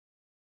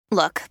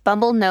Look,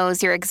 Bumble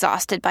knows you're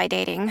exhausted by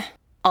dating.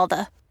 All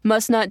the,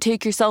 must not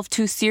take yourself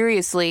too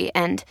seriously,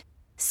 and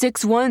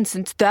 6'1"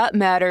 since that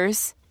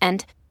matters.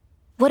 And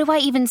what do I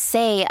even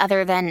say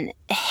other than,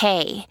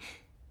 hey?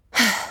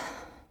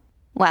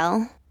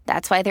 Well,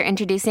 that's why they're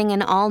introducing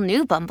an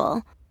all-new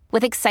Bumble,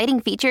 with exciting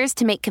features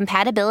to make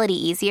compatibility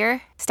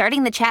easier,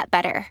 starting the chat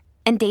better,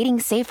 and dating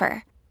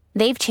safer.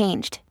 They've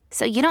changed,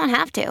 so you don't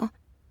have to.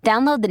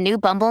 Download the new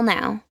Bumble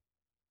now.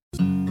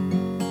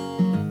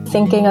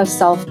 Thinking of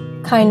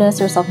self-kindness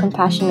or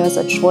self-compassion as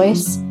a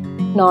choice,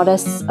 not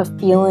as a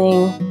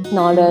feeling,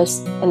 not as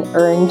an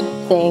earned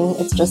thing.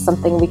 It's just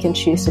something we can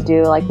choose to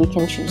do. Like we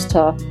can choose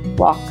to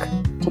walk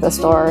to the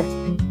store,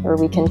 or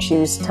we can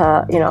choose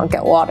to,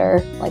 get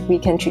water. Like we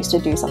can choose to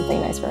do something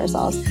nice for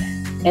ourselves.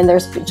 And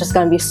there's just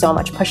going to be so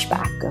much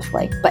pushback of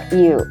like, but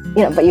you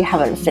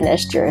haven't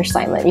finished your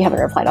assignment. You haven't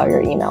replied all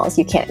your emails.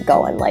 You can't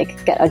go and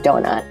get a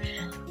donut.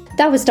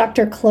 That was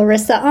Dr.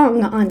 Clarissa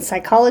Ung on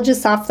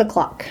Psychologists Off the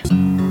Clock.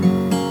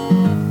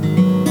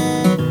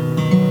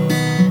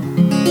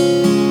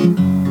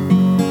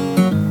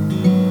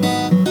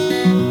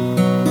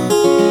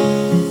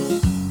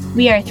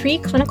 We are 3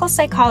 clinical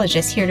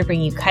psychologists here to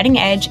bring you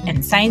cutting-edge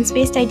and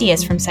science-based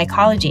ideas from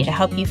psychology to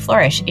help you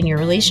flourish in your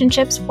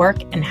relationships, work,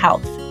 and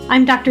health.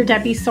 I'm Dr.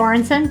 Debbie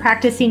Sorensen,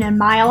 practicing in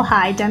Mile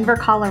High, Denver,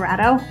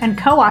 Colorado, and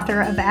co-author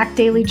of ACT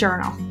Daily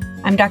Journal.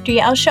 I'm Dr.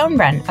 Yael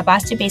Schonbrun, a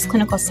Boston-based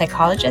clinical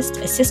psychologist,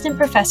 assistant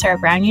professor at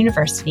Brown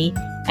University,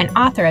 and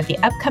author of the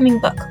upcoming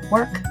book,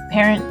 Work,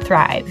 Parent,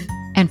 Thrive.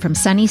 And from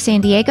sunny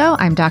San Diego,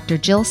 I'm Dr.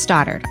 Jill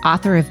Stoddard,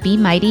 author of Be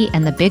Mighty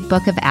and the Big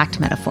Book of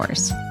ACT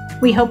Metaphors.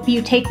 We hope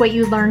you take what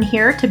you learn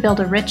here to build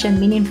a rich and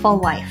meaningful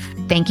life.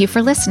 Thank you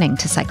for listening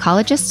to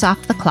Psychologists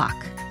Off the Clock.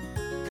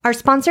 Our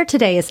sponsor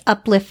today is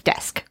Uplift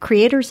Desk,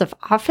 creators of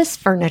office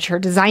furniture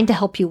designed to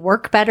help you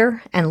work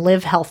better and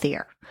live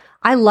healthier.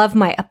 I love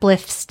my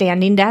Uplift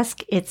standing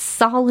desk. It's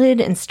solid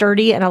and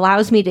sturdy and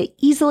allows me to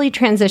easily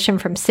transition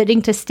from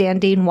sitting to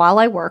standing while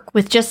I work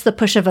with just the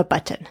push of a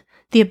button.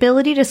 The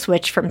ability to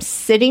switch from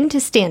sitting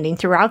to standing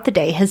throughout the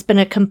day has been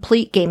a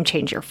complete game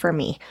changer for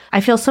me.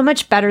 I feel so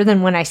much better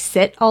than when I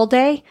sit all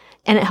day,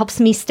 and it helps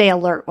me stay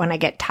alert when I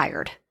get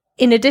tired.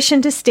 In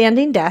addition to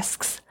standing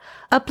desks,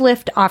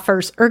 Uplift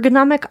offers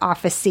ergonomic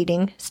office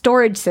seating,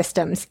 storage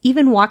systems,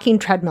 even walking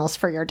treadmills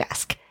for your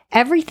desk.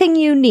 Everything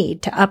you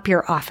need to up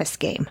your office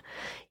game.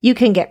 You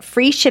can get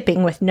free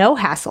shipping with no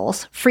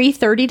hassles, free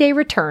 30-day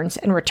returns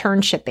and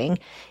return shipping,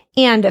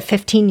 and a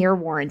 15-year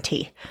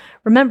warranty.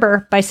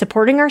 Remember, by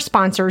supporting our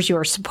sponsors, you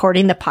are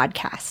supporting the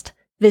podcast.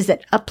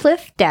 Visit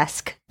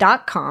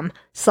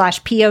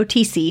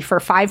upliftdesk.com/POTC for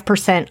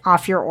 5%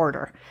 off your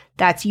order.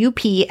 That's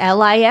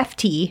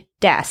UPLIFT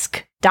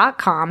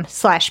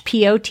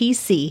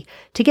desk.com/POTC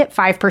to get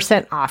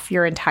 5% off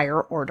your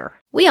entire order.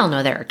 We all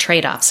know there are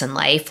trade-offs in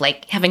life,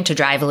 like having to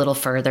drive a little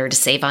further to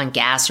save on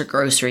gas or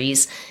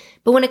groceries.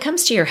 But when it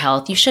comes to your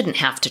health, you shouldn't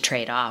have to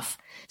trade off.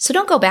 So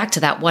don't go back to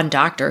that one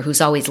doctor who's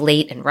always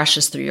late and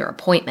rushes through your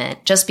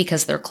appointment just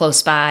because they're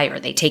close by or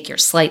they take your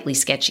slightly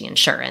sketchy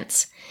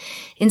insurance.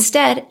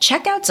 Instead,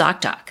 check out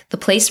ZocDoc, the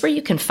place where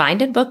you can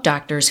find and book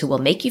doctors who will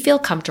make you feel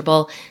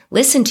comfortable,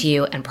 listen to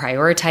you, and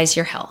prioritize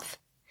your health.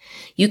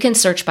 You can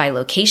search by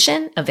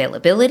location,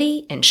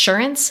 availability,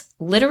 insurance,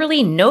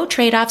 literally no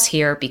trade-offs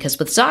here because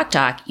with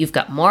ZocDoc, you've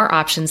got more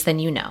options than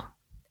you know.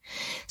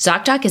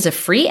 ZocDoc is a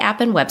free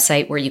app and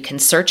website where you can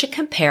search and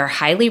compare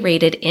highly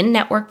rated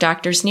in-network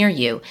doctors near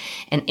you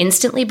and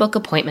instantly book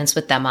appointments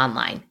with them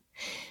online.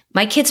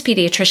 My kid's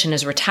pediatrician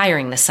is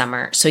retiring this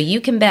summer, so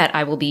you can bet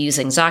I will be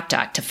using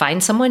ZocDoc to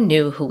find someone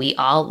new who we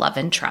all love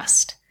and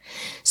trust.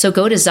 So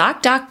go to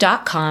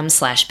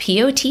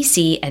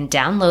ZocDoc.com/POTC and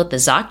download the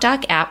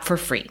ZocDoc app for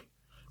free.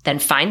 Then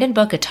find and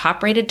book a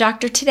top-rated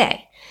doctor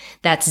today.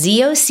 That's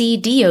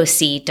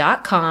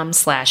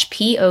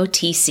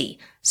ZocDoc.com/POTC.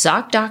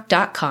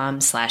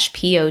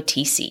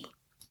 ZocDoc.com/POTC.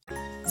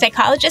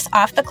 Psychologists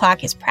Off the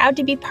Clock is proud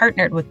to be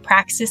partnered with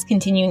Praxis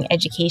Continuing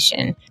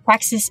Education.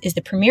 Praxis is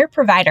the premier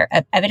provider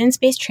of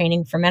evidence-based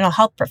training for mental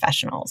health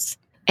professionals.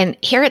 And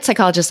here at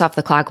Psychologists Off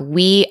the Clock,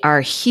 we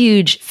are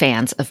huge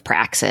fans of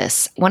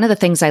Praxis. One of the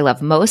things I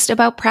love most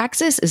about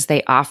Praxis is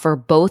they offer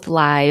both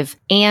live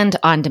and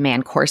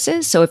on-demand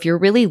courses. So if you're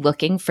really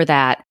looking for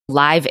that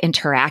live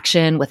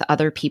interaction with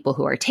other people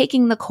who are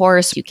taking the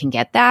course, you can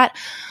get that.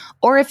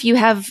 Or if you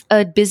have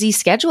a busy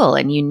schedule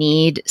and you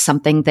need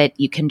something that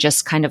you can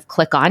just kind of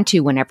click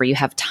onto whenever you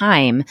have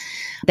time,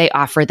 they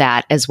offer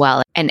that as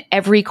well. And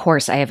every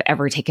course I have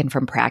ever taken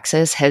from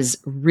Praxis has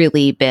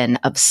really been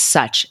of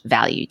such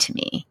value to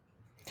me.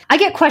 I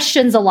get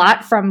questions a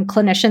lot from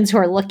clinicians who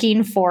are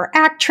looking for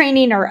ACT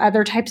training or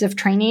other types of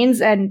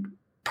trainings, and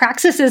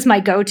Praxis is my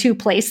go-to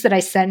place that I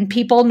send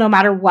people no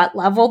matter what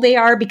level they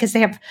are because they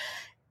have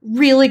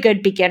really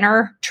good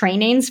beginner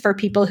trainings for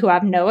people who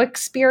have no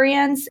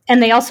experience. And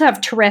they also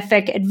have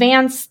terrific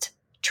advanced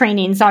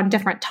trainings on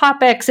different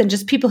topics and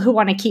just people who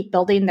want to keep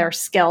building their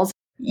skills.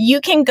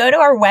 You can go to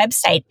our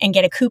website and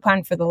get a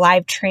coupon for the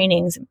live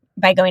trainings.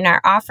 by going to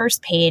our offers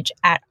page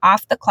at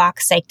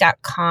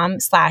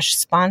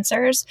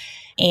offtheclockpsych.com/sponsors,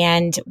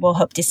 and we'll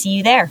hope to see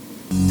you there.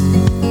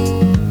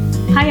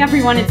 Hi,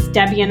 everyone. It's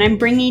Debbie, and I'm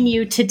bringing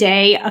you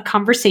today a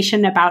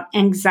conversation about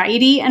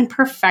anxiety and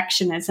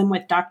perfectionism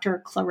with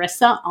Dr.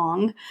 Clarissa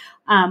Ong.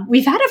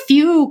 We've had a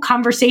few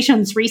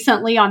conversations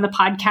recently on the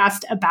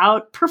podcast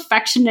about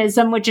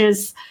perfectionism, which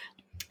is,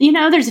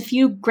 there's a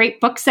few great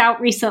books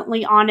out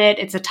recently on it.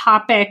 It's a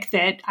topic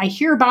that I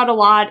hear about a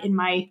lot in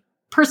my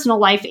personal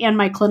life and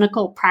my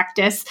clinical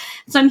practice.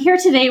 So I'm here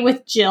today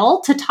with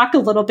Jill to talk a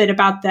little bit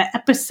about the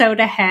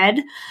episode ahead.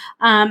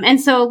 And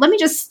so let me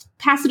just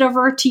pass it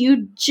over to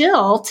you,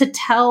 Jill, to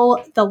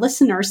tell the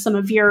listeners some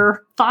of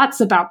your thoughts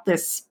about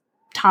this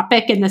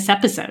topic in this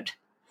episode.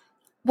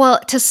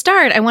 Well, to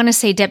start, I want to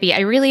say, Debbie,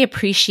 I really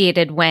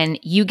appreciated when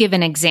you give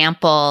an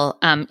example,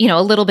 a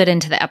little bit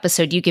into the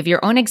episode, you give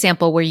your own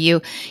example where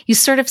you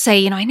sort of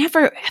say, I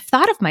never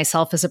thought of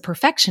myself as a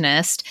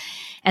perfectionist.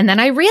 And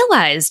then I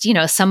realized,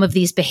 some of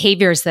these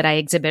behaviors that I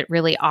exhibit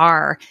really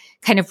are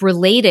kind of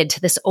related to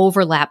this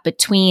overlap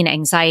between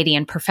anxiety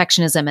and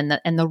perfectionism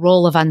and the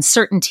role of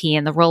uncertainty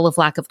and the role of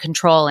lack of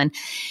control. And,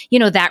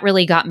 that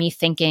really got me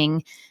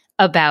thinking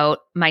about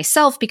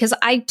myself because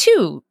I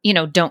too,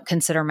 don't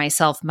consider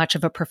myself much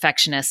of a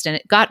perfectionist. And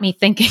it got me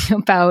thinking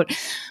about,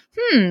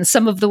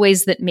 some of the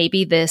ways that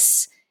maybe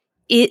this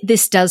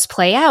does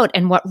play out.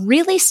 And what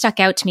really stuck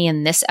out to me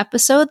in this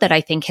episode that I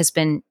think has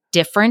been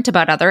different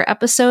about other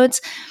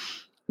episodes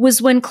was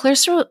when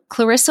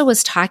Clarissa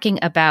was talking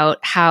about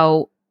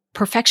how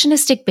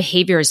perfectionistic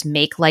behaviors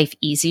make life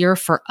easier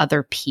for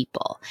other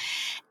people.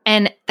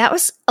 And that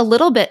was a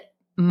little bit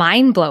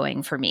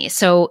mind-blowing for me.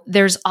 So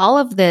there's all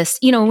of this,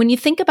 when you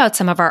think about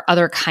some of our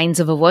other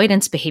kinds of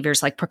avoidance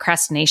behaviors, like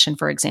procrastination,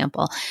 for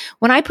example,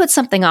 when I put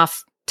something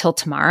off till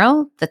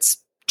tomorrow that's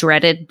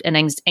dreaded and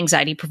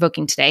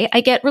anxiety-provoking today,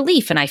 I get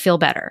relief and I feel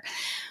better.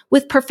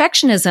 With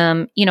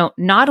perfectionism,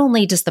 not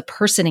only does the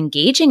person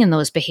engaging in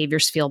those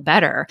behaviors feel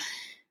better,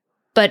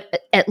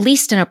 but at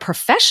least in a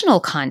professional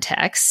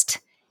context,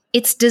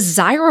 it's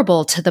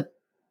desirable to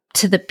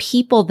the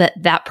people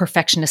that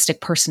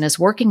perfectionistic person is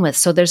working with.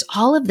 So there's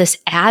all of this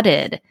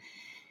added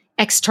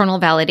external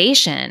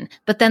validation,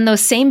 but then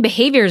those same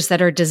behaviors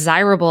that are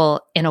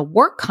desirable in a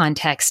work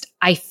context,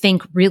 I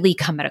think really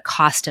come at a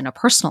cost in a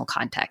personal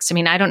context. I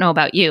mean, I don't know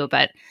about you,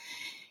 but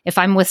if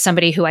I'm with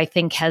somebody who I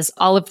think has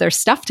all of their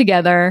stuff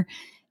together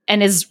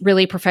and is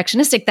really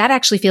perfectionistic, that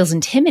actually feels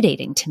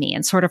intimidating to me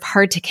and sort of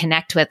hard to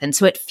connect with. And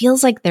so it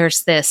feels like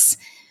there's this,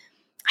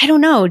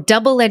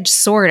 double-edged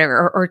sword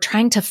or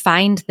trying to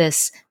find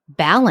this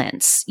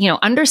balance,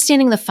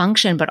 understanding the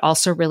function, but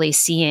also really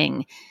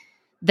seeing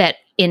that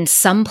in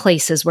some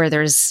places where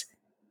there's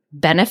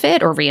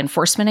benefit or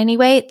reinforcement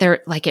anyway,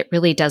 it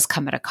really does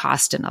come at a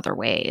cost in other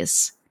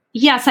ways.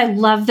 Yes, I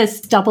love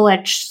this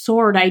double-edged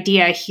sword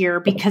idea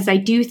here because I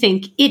do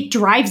think it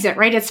drives it,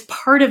 right? It's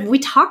part of, we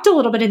talked a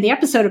little bit in the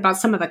episode about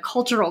some of the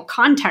cultural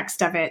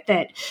context of it,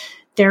 that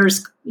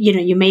there's,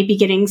 you may be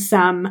getting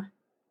some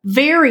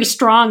very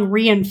strong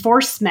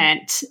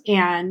reinforcement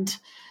and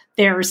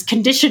there's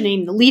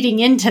conditioning leading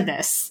into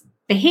this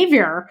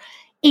behavior.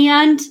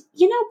 And,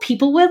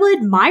 people will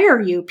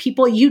admire you.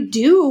 You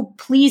do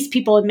please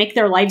people and make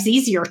their lives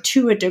easier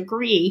to a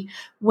degree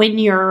when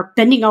you're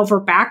bending over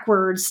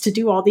backwards to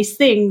do all these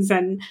things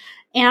and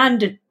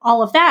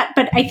all of that.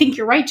 But I think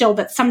you're right, Jill,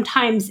 that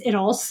sometimes it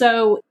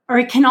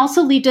can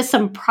also lead to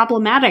some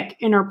problematic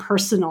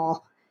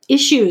interpersonal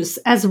issues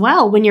as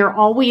well. When you're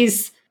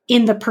always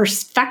in the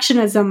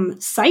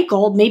perfectionism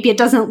cycle, maybe it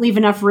doesn't leave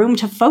enough room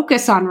to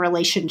focus on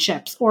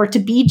relationships or to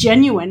be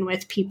genuine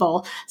with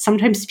people.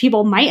 Sometimes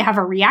people might have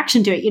a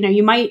reaction to it.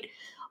 You might,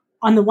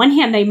 on the one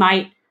hand, they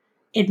might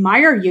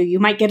admire you.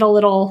 You might get a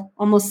little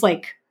almost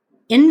like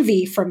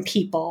envy from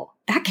people.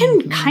 That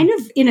can kind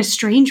of, in a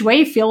strange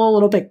way, feel a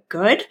little bit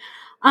good.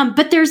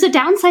 But there's a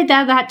downside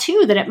to that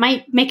too, that it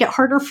might make it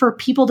harder for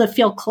people to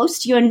feel close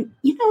to you. And,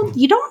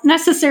 you don't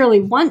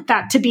necessarily want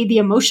that to be the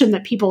emotion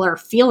that people are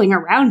feeling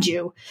around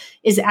you,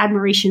 is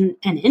admiration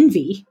and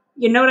envy.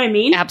 You know what I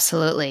mean?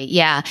 Absolutely.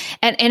 Yeah.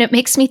 And it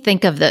makes me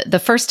think of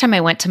the first time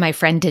I went to my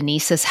friend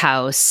Denise's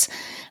house.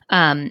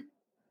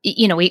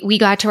 We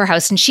got to her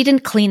house and she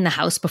didn't clean the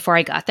house before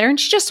I got there. And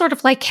she just sort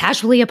of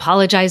casually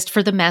apologized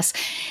for the mess.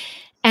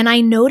 And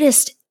I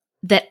noticed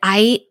that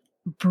I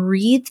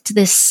breathed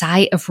this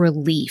sigh of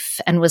relief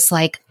and was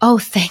like, oh,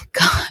 thank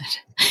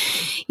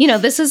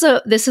God. This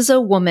is a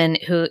woman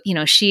who,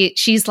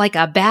 she's like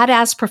a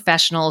badass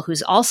professional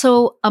who's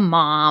also a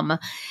mom.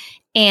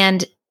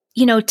 And,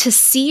 to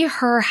see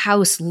her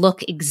house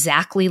look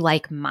exactly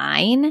like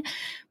mine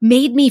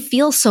made me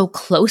feel so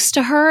close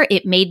to her.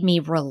 It made me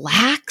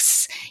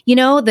relax,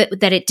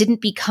 that it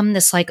didn't become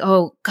this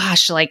oh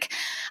gosh,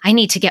 I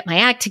need to get my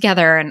act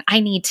together and I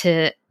need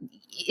to,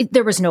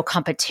 there was no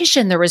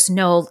competition. There was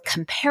no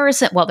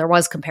comparison. Well, there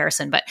was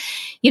comparison, but,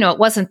 it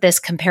wasn't this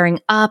comparing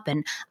up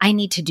and I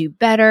need to do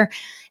better.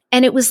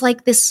 And it was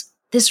like this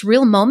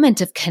real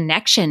moment of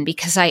connection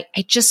because I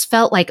just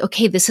felt like,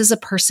 okay, this is a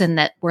person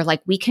that we're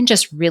we can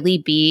just really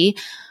be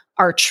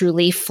our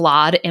truly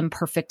flawed,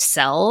 imperfect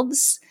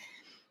selves.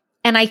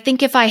 And I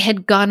think if I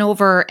had gone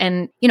over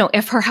and,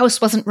 if her house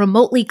wasn't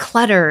remotely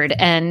cluttered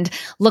and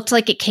looked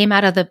like it came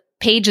out of the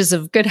pages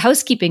of Good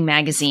Housekeeping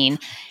magazine,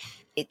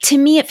 to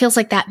me, it feels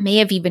like that may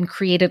have even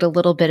created a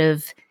little bit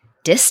of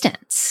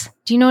distance.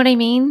 Do you know what I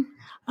mean?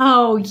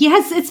 Oh,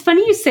 yes. It's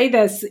funny you say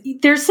this.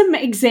 There's some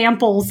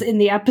examples in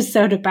the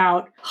episode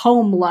about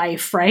home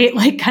life, right?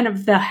 Like kind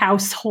of the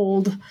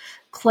household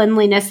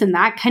cleanliness and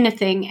that kind of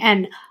thing.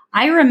 And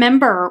I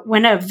remember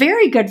when a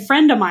very good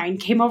friend of mine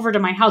came over to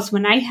my house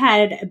when I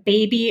had a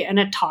baby and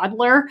a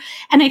toddler.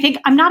 And I think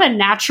I'm not a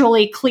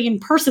naturally clean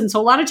person. So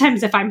a lot of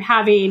times if I'm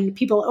having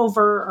people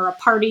over or a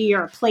party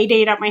or a play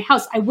date at my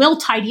house, I will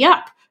tidy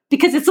up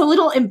because it's a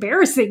little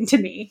embarrassing to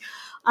me.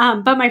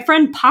 But my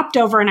friend popped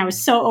over and I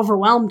was so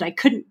overwhelmed I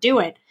couldn't do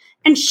it.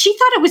 And she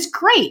thought it was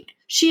great.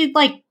 She had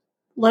like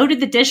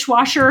loaded the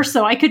dishwasher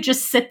so I could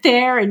just sit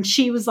there. And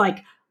she was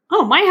like,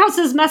 oh, my house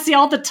is messy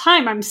all the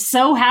time. I'm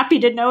so happy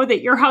to know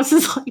that your house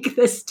is like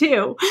this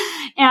too.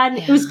 And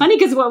It was funny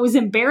because what was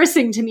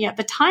embarrassing to me at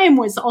the time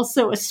was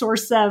also a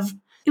source of,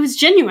 it was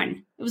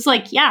genuine. It was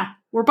like, yeah,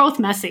 we're both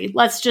messy.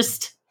 Let's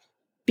just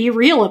be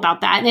real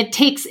about that. And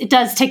it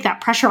does take that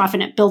pressure off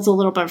and it builds a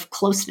little bit of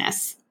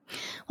closeness.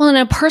 Well, in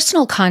a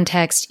personal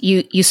context,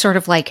 you sort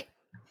of like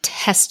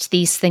test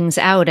these things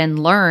out and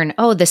learn,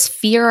 oh, this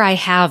fear I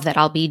have that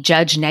I'll be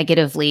judged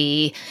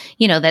negatively,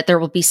 that there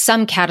will be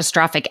some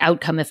catastrophic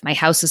outcome if my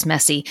house is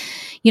messy.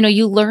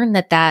 You learn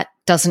that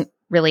doesn't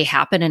really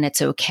happen and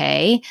it's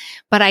okay.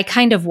 But I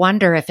kind of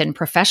wonder if in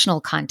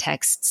professional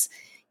contexts,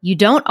 you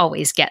don't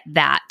always get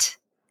that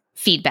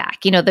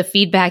feedback. The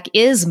feedback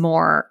is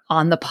more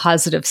on the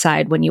positive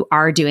side when you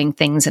are doing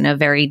things in a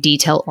very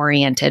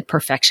detail-oriented,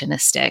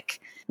 perfectionistic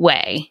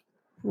way.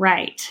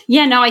 Right.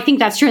 Yeah, no, I think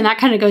that's true. And that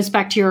kind of goes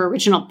back to your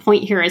original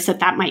point here is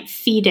that might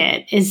feed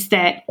it, is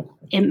that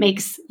it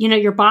makes,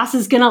 your boss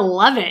is going to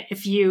love it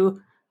if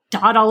you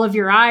dot all of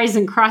your I's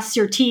and cross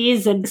your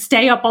T's and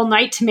stay up all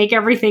night to make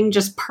everything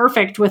just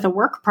perfect with a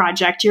work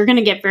project. You're going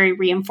to get very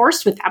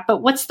reinforced with that.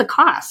 But what's the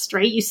cost,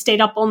 right? You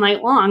stayed up all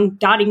night long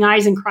dotting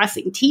I's and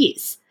crossing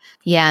T's.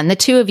 Yeah. And the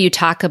two of you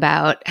talk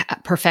about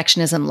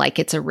perfectionism like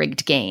it's a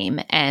rigged game.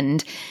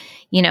 And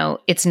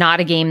it's not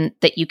a game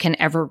that you can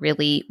ever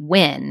really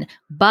win,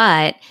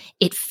 but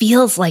it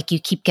feels like you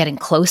keep getting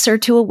closer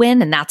to a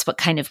win. And that's what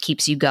kind of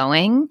keeps you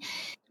going,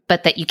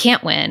 but that you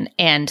can't win.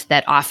 And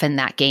that often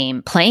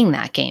playing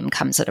that game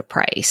comes at a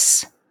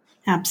price.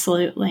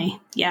 Absolutely.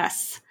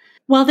 Yes.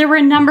 Well, there were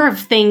a number of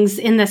things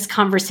in this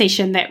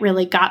conversation that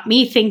really got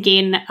me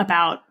thinking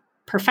about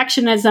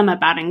perfectionism,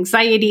 about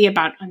anxiety,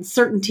 about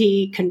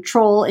uncertainty,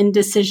 control,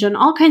 indecision,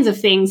 all kinds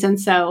of things. And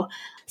so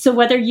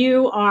whether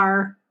you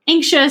are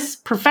anxious,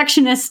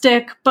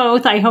 perfectionistic,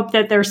 both, I hope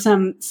that there's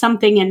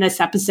something in this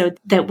episode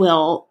that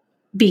will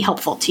be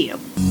helpful to you.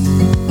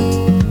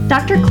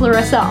 Dr.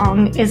 Clarissa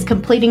Ong is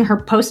completing her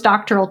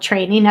postdoctoral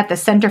training at the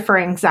Center for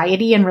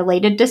Anxiety and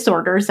Related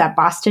Disorders at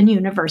Boston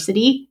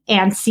University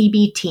and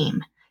CB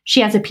Team.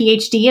 She has a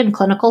PhD in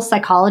clinical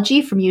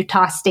psychology from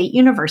Utah State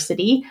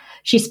University.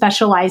 She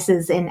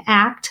specializes in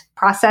ACT,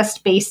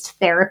 process-based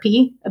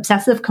therapy,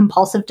 obsessive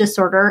compulsive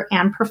disorder,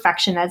 and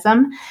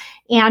perfectionism.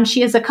 And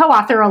she is a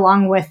co-author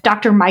along with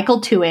Dr.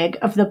 Michael Tuig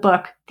of the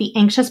book, The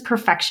Anxious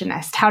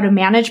Perfectionist, How to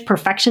Manage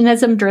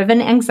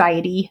Perfectionism-Driven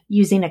Anxiety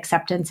Using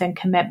Acceptance and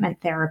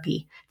Commitment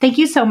Therapy. Thank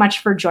you so much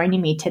for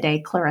joining me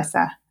today,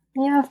 Clarissa.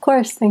 Yeah, of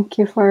course. Thank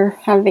you for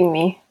having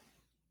me.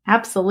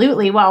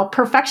 Absolutely. Well,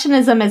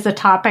 perfectionism is a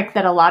topic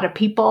that a lot of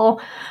people,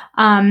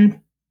 I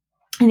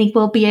think,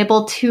 will be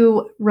able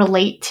to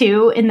relate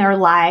to in their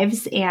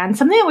lives, and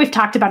something that we've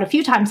talked about a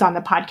few times on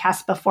the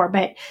podcast before,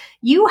 but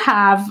you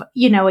have,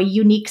 a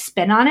unique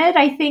spin on it,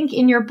 I think,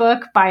 in your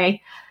book by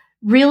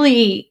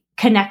really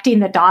connecting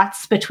the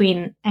dots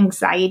between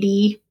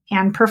anxiety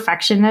and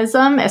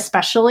perfectionism,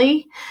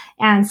 especially,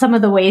 and some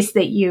of the ways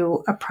that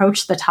you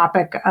approach the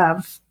topic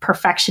of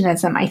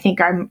perfectionism, I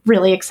think I'm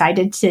really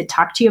excited to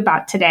talk to you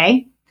about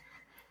today.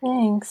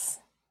 Thanks.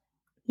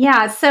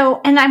 Yeah.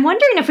 So, and I'm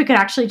wondering if we could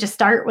actually just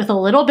start with a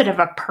little bit of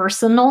a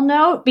personal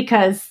note,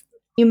 because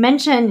you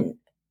mentioned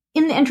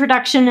in the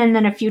introduction and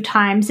then a few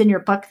times in your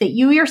book that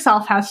you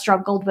yourself have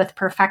struggled with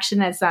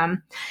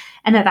perfectionism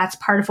and that's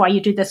part of why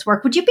you do this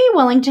work. Would you be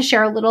willing to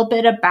share a little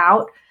bit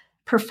about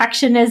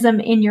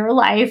perfectionism in your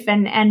life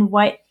and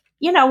what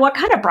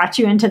kind of brought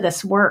you into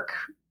this work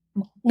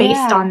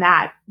based on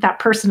that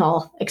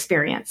personal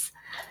experience?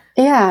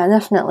 Yeah,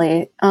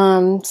 definitely.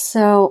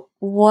 So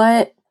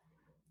what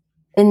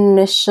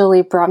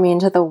initially brought me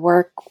into the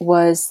work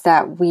was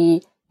that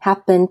we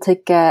happened to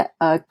get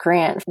a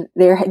grant.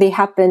 They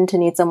happened to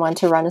need someone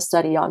to run a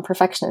study on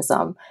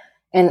perfectionism,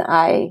 and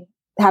I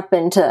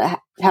happened to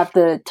have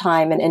the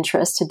time and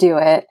interest to do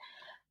it.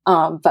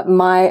 But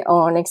my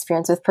own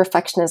experience with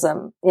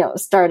perfectionism,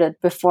 started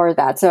before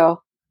that.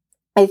 So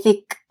I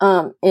think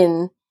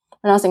when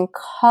I was in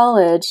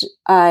college,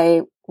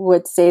 I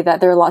would say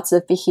that there are lots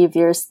of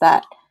behaviors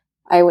that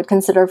I would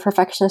consider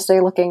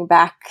perfectionistic looking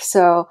back.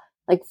 So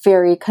like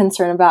very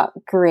concerned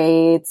about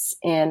grades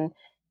and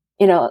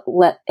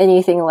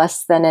anything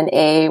less than an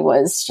A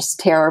was just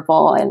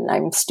terrible and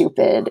I'm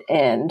stupid.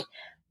 And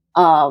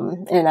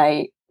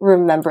I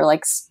remember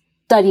like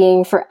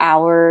studying for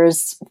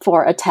hours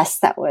for a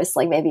test that was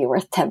like maybe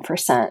worth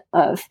 10%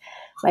 of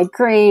my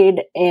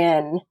grade,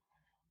 and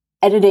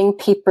editing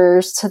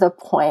papers to the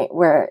point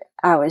where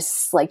I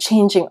was like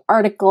changing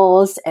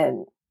articles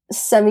and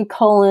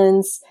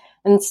semicolons.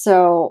 And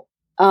so,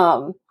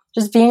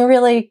 just being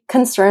really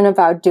concerned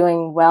about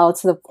doing well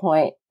to the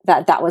point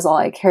that that was all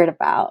I cared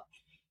about.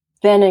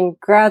 Then in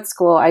grad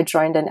school, I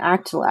joined an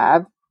ACT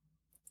lab,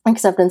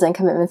 acceptance and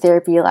commitment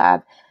therapy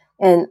lab.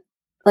 And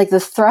like the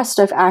thrust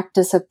of ACT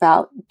is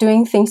about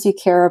doing things you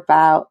care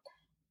about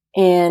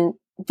and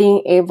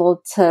being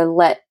able to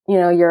let,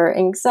 your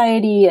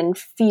anxiety and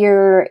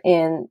fear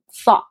and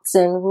thoughts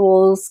and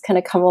rules kind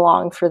of come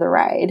along for the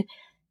ride.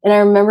 And I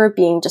remember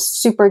being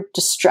just super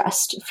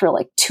distressed for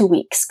like 2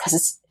 weeks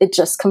because it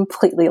just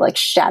completely like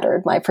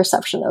shattered my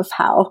perception of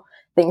how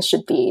things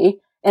should be.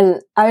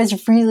 And I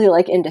was really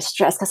like in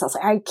distress because I was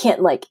like, I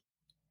can't like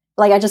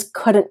I just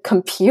couldn't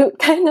compute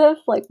kind of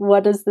like,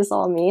 what does this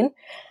all mean?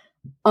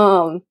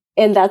 And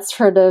that's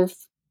sort of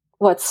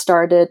what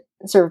started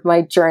sort of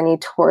my journey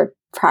toward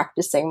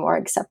practicing more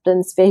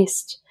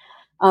acceptance-based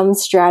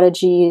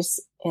strategies.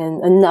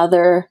 And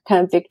another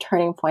kind of big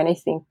turning point, I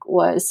think,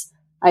 was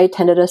I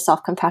attended a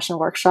self-compassion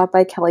workshop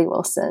by Kelly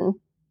Wilson.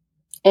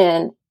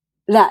 And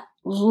that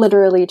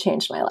literally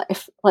changed my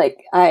life.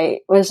 Like I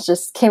was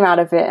just came out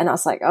of it and I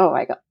was like, oh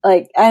my God.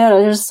 Like, I don't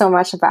know, there's so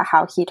much about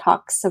how he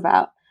talks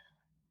about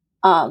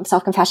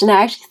self-compassion.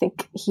 I actually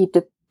think he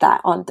did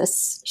that on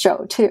this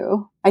show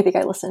too. I think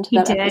I listened to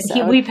that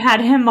episode. We've had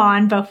him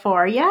on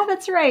before. Yeah,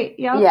 that's right.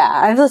 Yep. Yeah,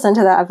 I've listened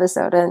to that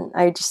episode and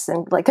I just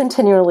am like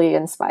continually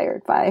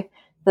inspired by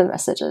the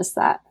messages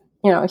that,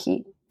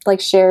 he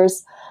like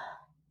shares.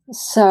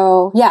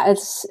 So yeah,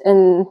 it's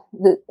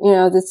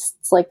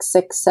like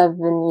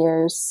 6-7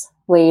 years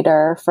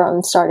later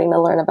from starting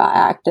to learn about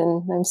ACT,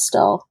 and I'm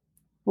still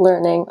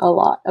learning a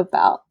lot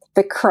about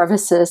the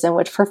crevices in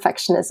which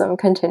perfectionism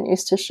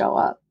continues to show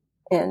up.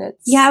 And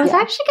I was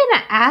actually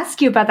going to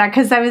ask you about that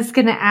because I was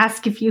going to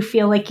ask if you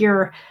feel like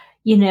you're,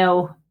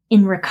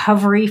 in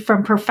recovery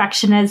from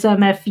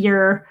perfectionism, if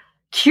you're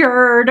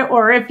cured,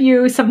 or if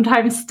you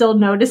sometimes still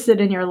notice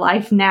it in your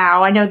life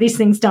now. I know these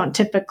things don't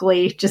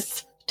typically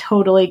just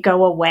totally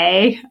go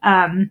away.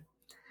 Are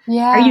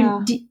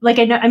you I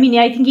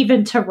think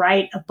even to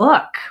write a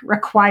book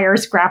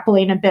requires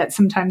grappling a bit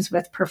sometimes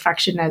with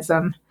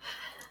perfectionism.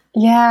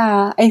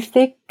 Yeah, I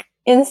think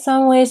in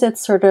some ways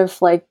it's sort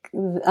of like,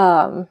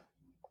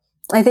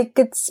 I think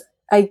it's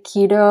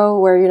Aikido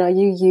where,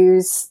 you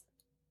use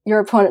your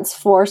opponent's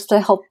force to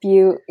help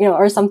you,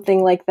 or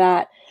something like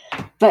that.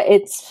 But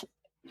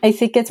I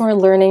think it's more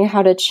learning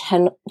how to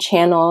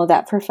channel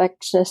that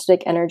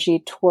perfectionistic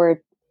energy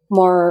toward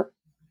more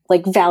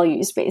like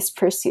values-based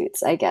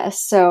pursuits, I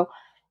guess. So,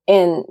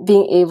 and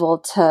being able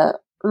to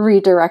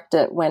redirect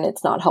it when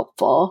it's not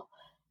helpful.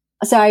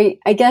 So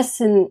I guess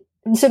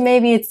so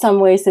maybe in some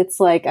ways it's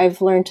like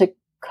I've learned to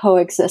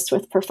coexist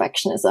with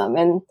perfectionism,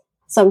 and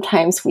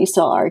sometimes we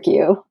still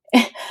argue.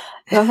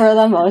 But for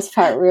the most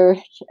part, we're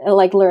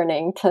like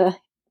learning to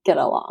get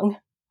along.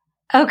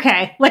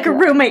 Okay, like a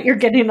roommate you're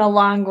getting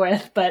along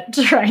with, but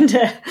trying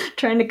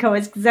to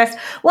coexist.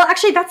 Well,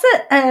 actually, that's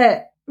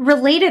a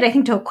related, I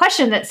think, to a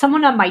question that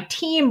someone on my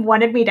team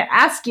wanted me to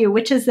ask you,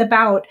 which is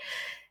about.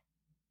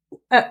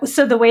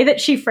 So the way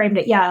that she framed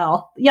it,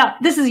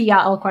 this is a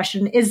Yael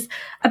question, is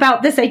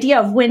about this idea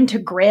of when to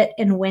grit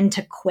and when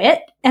to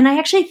quit. And I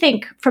actually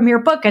think from your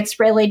book,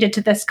 it's related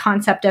to this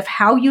concept of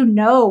how you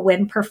know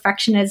when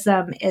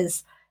perfectionism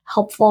is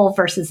helpful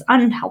versus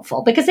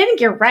unhelpful. Because I think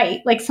you're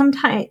right. Like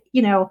sometimes,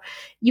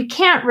 you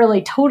can't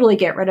really totally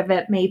get rid of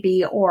it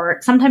maybe, or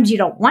sometimes you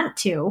don't want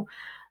to.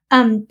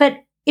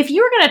 But if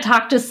you were going to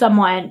talk to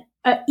someone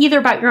either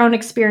about your own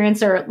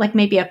experience or like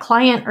maybe a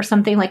client or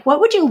something, like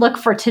what would you look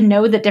for to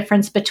know the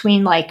difference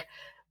between like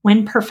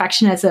when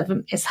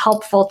perfectionism is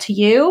helpful to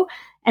you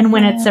and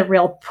when it's a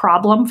real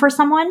problem for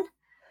someone?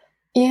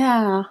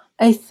 Yeah,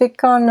 I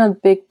think on a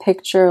big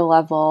picture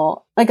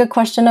level, like a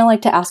question I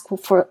like to ask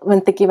for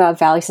when thinking about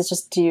values is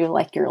just, do you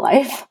like your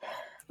life?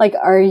 Like,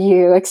 are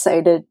you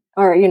excited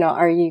or,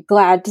 are you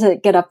glad to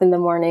get up in the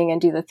morning and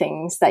do the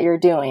things that you're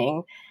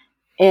doing?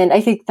 And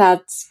I think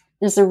that's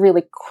just a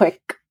really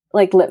quick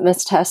like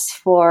litmus test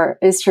for,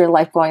 is your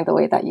life going the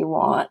way that you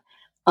want?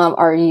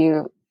 Are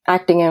you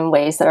acting in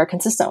ways that are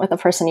consistent with the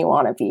person you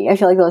want to be? I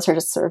feel like those are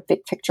just sort of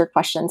big picture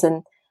questions.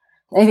 And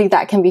I think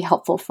that can be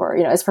helpful for,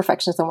 is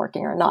perfectionism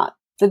working or not?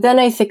 But then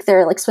I think there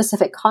are like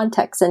specific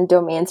contexts and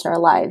domains in our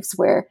lives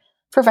where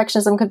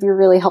perfectionism could be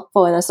really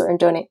helpful in a certain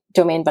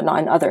domain, but not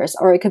in others.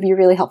 Or it could be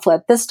really helpful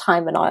at this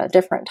time, but not at a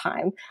different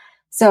time.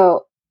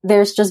 So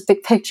there's just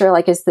big picture,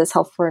 like, is this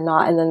helpful or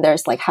not? And then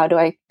there's like, how do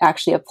I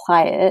actually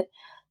apply it?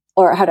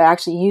 Or how to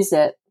actually use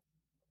it.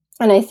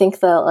 And I think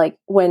that like,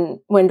 when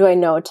do I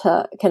know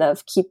to kind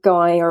of keep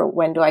going, or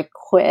when do I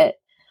quit?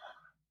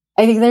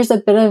 I think there's a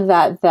bit of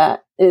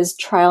that is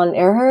trial and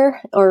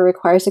error or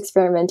requires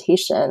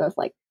experimentation of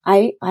like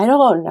I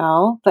don't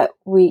know, but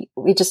we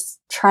just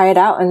try it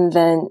out and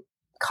then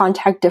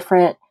contact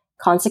different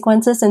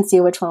consequences and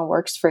see which one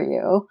works for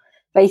you.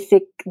 But I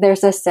think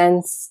there's a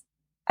sense,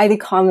 I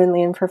think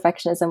commonly in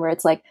perfectionism where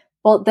it's like,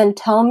 well, then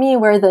tell me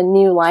where the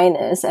new line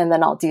is and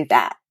then I'll do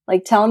that.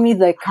 Like, tell me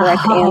the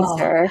correct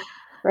answer,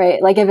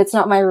 right? Like, if it's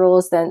not my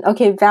rules, then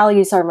okay,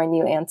 values are my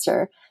new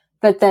answer.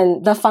 But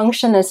then the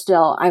function is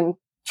still, I'm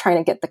trying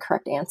to get the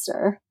correct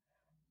answer.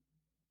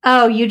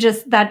 Oh,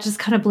 that just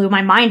kind of blew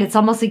my mind. It's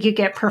almost like you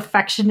get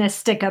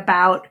perfectionistic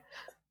about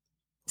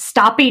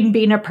stopping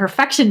being a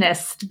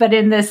perfectionist, but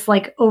in this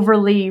like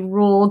overly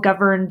rule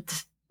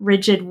governed,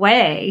 rigid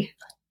way.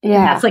 Yeah.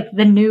 And that's like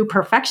the new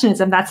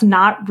perfectionism. That's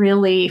not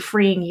really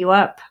freeing you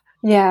up.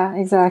 Yeah,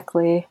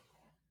 exactly.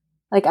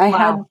 Like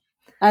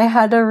I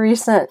had a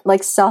recent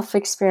like self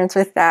experience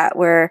with that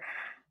where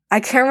I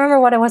can't remember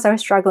what it was I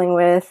was struggling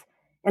with.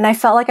 And I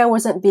felt like I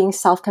wasn't being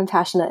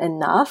self-compassionate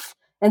enough.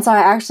 And so I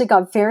actually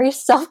got very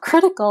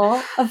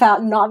self-critical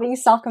about not being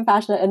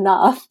self-compassionate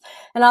enough.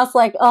 And I was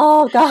like,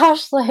 oh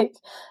gosh, like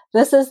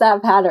this is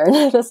that pattern.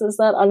 This is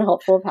that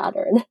unhelpful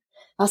pattern.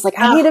 I was like,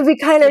 I need to be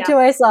kinder to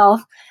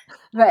myself.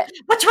 But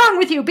what's wrong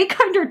with you? Be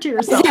kinder to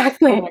yourself.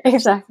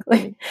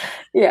 Exactly.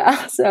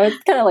 Yeah. So it's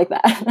kind of like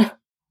that.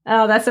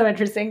 Oh, that's so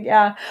interesting.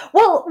 Yeah.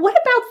 Well, what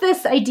about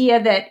this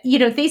idea that,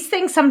 these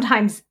things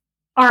sometimes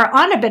are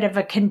on a bit of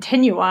a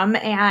continuum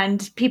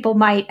and people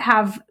might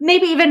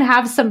maybe even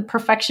have some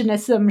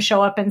perfectionism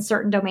show up in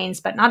certain domains,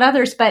 but not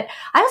others. But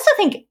I also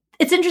think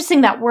it's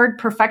interesting that word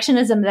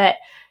perfectionism that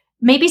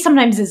maybe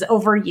sometimes is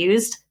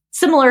overused,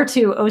 similar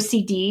to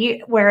OCD,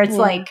 where it's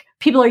like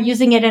people are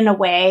using it in a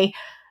way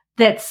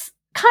that's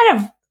kind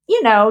of,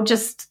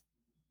 just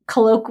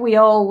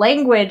colloquial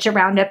language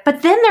around it.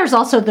 But then there's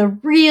also the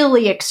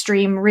really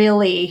extreme,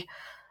 really,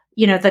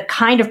 the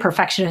kind of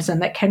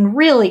perfectionism that can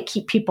really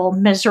keep people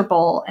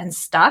miserable and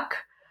stuck.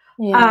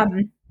 Yeah.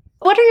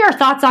 What are your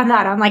thoughts on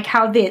that? On like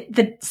how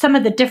some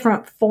of the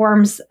different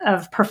forms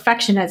of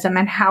perfectionism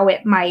and how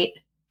it might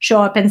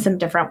show up in some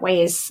different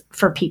ways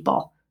for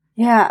people?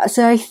 Yeah.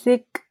 So I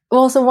think,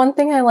 so one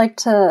thing I like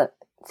to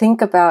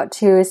think about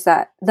too is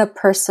that the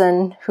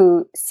person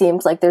who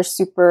seems like they're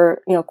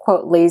super,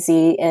 quote,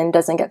 lazy and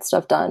doesn't get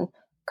stuff done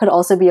could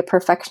also be a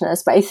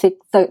perfectionist. But I think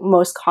the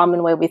most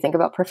common way we think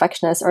about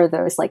perfectionists are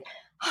those like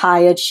high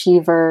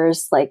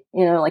achievers, like,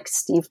 like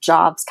Steve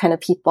Jobs kind of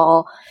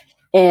people.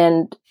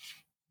 And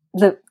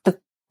the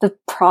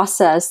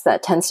process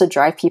that tends to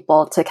drive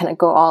people to kind of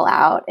go all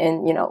out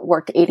and,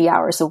 work 80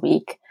 hours a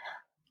week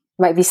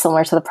might be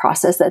similar to the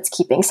process that's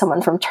keeping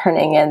someone from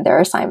turning in their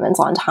assignments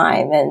on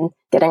time and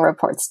getting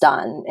reports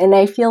done. And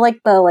I feel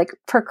like the like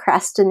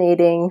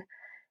procrastinating,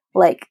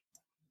 like,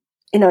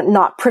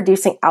 not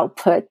producing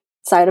output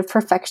side of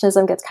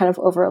perfectionism gets kind of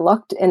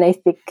overlooked. And I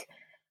think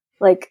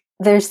like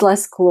there's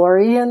less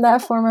glory in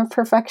that form of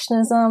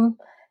perfectionism.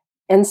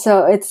 And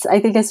so I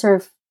think it's sort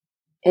of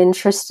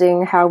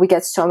interesting how we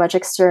get so much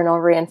external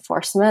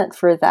reinforcement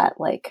for that,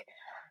 like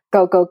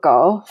go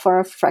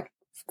form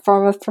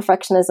of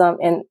perfectionism.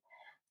 And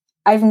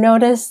I've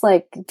noticed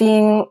like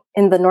being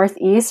in the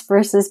Northeast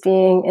versus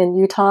being in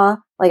Utah,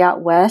 like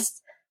out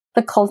West,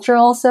 the culture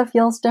also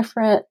feels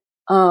different.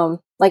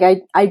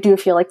 Like I do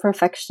feel like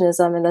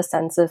perfectionism in the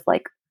sense of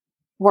like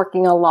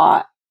working a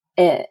lot,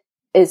 it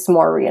is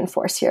more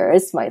reinforced here.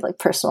 It's my like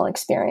personal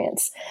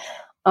experience.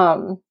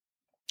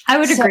 I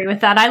would agree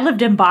with that. I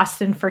lived in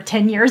Boston for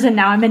 10 years and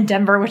now I'm in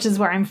Denver, which is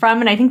where I'm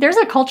from. And I think there's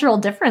a cultural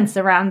difference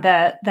around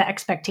the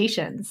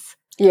expectations.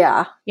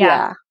 Yeah.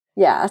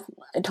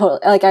 Totally.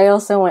 Like I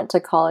also went to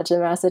college in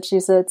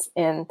Massachusetts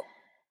and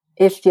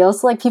it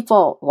feels like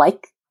people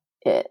like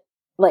it.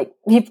 Like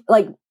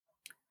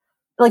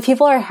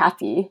people are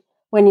happy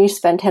when you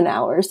spend 10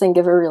 hours and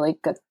give a really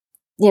good,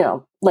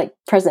 like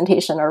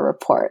presentation or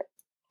report.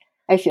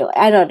 I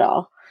don't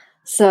know.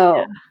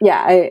 So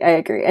I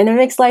agree. And it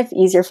makes life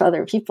easier for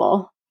other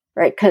people,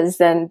 right? Because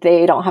then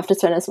they don't have to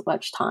spend as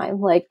much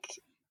time like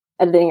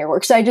editing your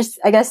work. So I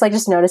guess like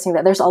just noticing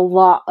that there's a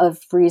lot of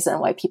reason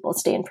why people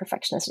stay in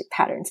perfectionistic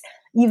patterns,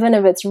 even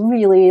if it's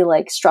really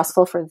like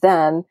stressful for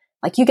them,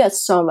 like you get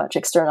so much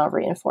external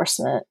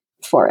reinforcement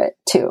for it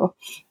too.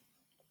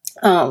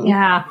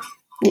 Yeah.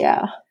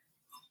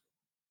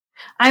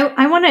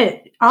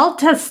 I'll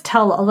just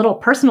tell a little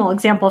personal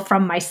example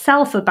from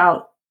myself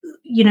about,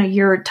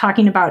 you're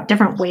talking about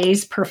different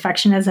ways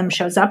perfectionism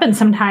shows up, and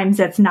sometimes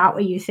it's not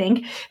what you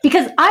think.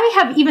 Because I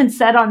have even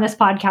said on this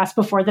podcast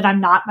before that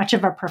I'm not much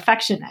of a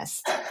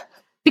perfectionist.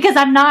 Because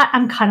I'm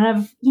kind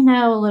of,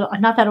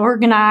 I'm not that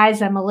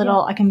organized.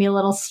 I can be a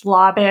little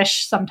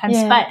slobbish sometimes.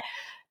 Yeah. But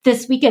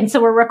this weekend,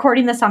 so we're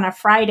recording this on a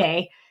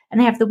Friday,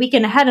 and I have the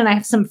weekend ahead, and I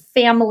have some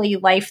family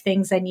life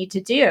things I need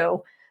to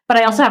do. But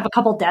I also have a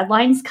couple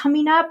deadlines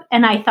coming up,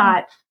 and I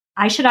thought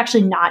I should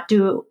actually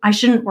I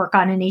shouldn't work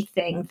on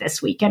anything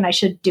this weekend. I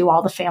should do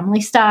all the family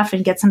stuff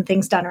and get some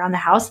things done around the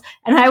house.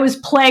 And I was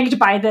plagued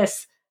by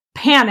this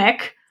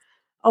panic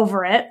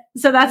over it.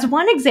 So that's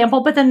one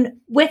example. But then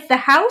with the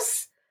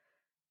house,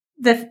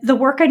 the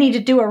work I need to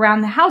do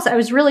around the house, I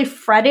was really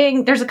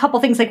fretting. There's a couple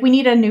things like we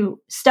need a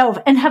new stove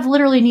and have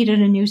literally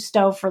needed a new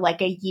stove for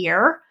like a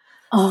year.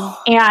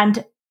 Oh.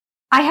 And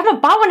I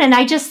haven't bought one. And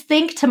I just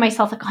think to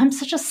myself, like, I'm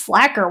such a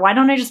slacker. Why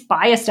don't I just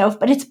buy a stove?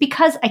 But it's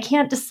because I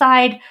can't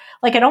decide.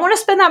 Like, I don't want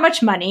to spend that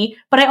much money,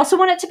 but I also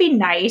want it to be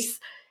nice.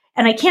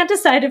 And I can't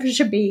decide if it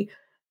should be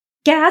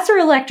gas or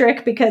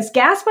electric because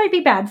gas might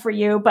be bad for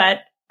you. But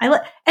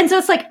and so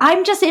it's like,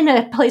 I'm just in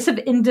a place of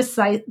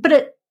indecisive,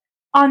 but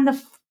on the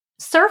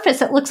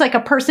surface, it looks like a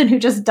person who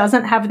just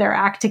doesn't have their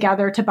act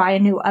together to buy a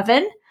new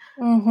oven.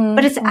 Mm-hmm,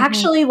 but it's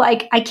actually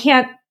like, I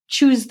can't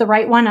choose the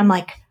right one. I'm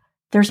like,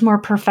 there's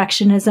more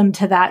perfectionism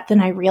to that than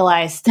I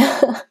realized.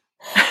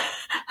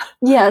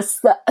 Yes.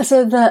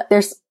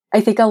 There's,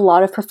 I think a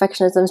lot of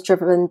perfectionism is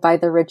driven by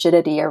the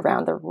rigidity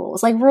around the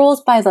rules. Like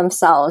rules by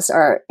themselves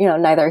are,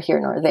 neither here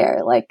nor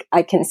there. Like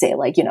I can say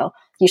like,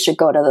 you should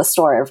go to the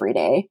store every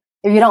day.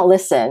 If you don't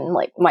listen,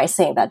 like my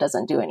saying that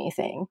doesn't do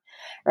anything.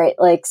 Right.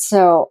 Like,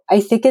 so I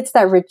think it's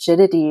that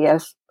rigidity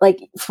of like,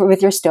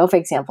 with your stove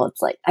example,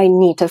 it's like, I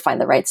need to find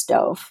the right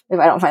stove. If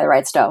I don't find the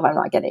right stove, I'm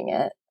not getting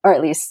it. Or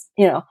at least,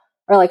 or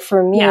like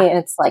for me,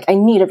 it's like, I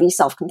need to be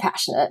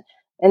self-compassionate.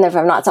 And if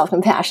I'm not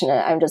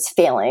self-compassionate, I'm just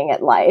failing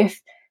at life.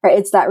 Right.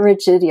 It's that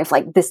rigidity of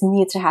like, this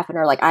needs to happen.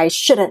 Or like, I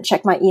shouldn't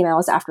check my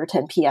emails after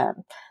 10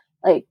 p.m.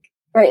 Like,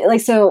 right.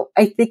 Like, so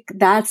I think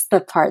that's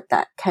the part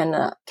that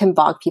can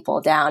bog people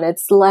down.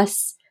 It's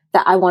less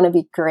that I want to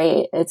be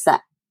great. It's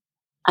that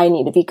I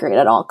need to be great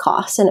at all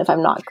costs. And if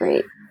I'm not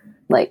great,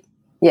 like,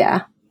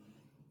 yeah.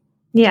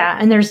 Yeah.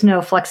 And there's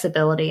no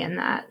flexibility in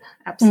that.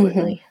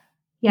 Absolutely. Mm-hmm.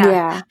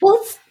 Yeah.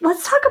 Well,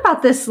 let's talk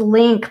about this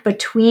link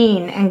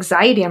between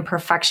anxiety and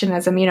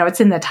perfectionism. It's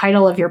in the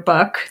title of your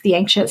book, The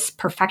Anxious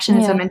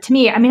Perfectionism. Yeah. And to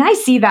me, I mean, I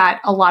see that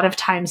a lot of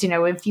times,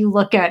 if you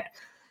look at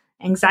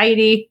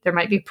anxiety, there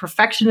might be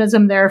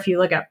perfectionism there. If you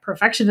look at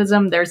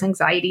perfectionism, there's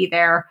anxiety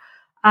there.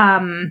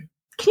 Can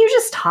you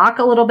just talk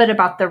a little bit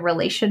about the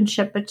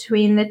relationship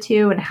between the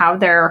two and how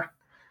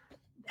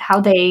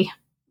they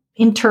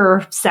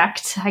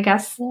intersect, I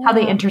guess, how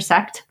they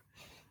intersect?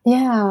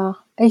 Yeah,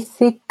 I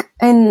think,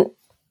 and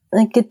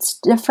like it's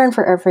different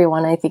for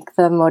everyone. I think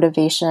the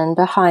motivation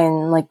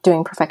behind like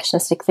doing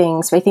perfectionistic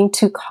things, but I think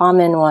two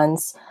common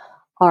ones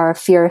are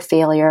fear of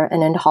failure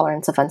and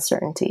intolerance of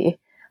uncertainty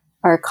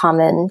are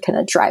common kind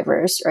of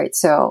drivers, right?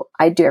 So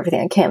I do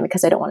everything I can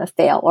because I don't want to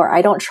fail, or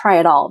I don't try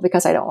at all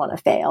because I don't want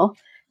to fail.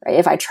 Right?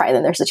 If I try,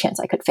 then there's a chance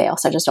I could fail.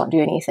 So I just don't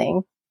do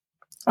anything.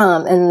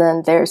 And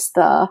then there's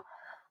the,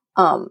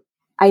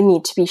 I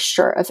need to be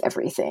sure of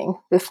everything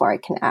before I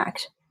can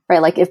act,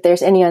 right? Like if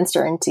there's any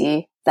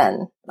uncertainty,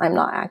 then I'm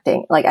not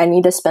acting. Like I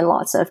need to spend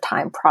lots of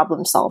time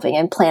problem solving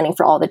and planning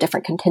for all the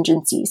different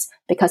contingencies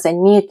because I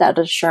need that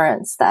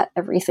assurance that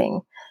everything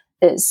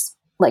is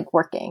like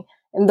working.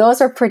 And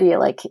those are pretty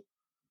like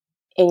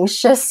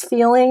anxious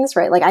feelings,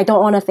 right? Like I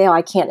don't want to fail.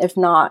 I can't if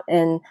not,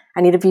 and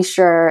I need to be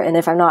sure. And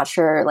if I'm not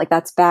sure, like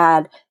that's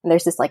bad. And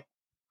there's this like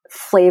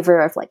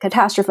flavor of like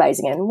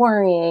catastrophizing and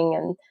worrying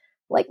and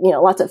like,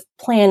 lots of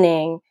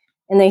planning.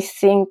 And I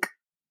think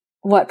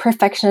what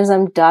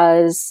perfectionism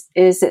does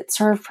is it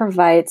sort of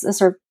provides a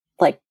sort of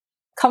like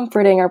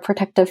comforting or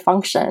protective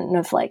function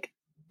of like,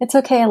 it's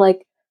okay.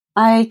 Like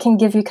I can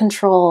give you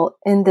control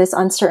in this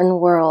uncertain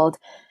world.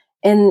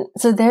 And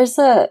so there is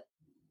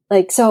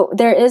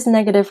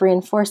negative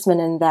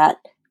reinforcement in that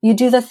you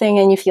do the thing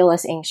and you feel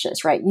less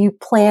anxious, right? You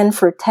plan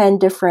for 10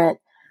 different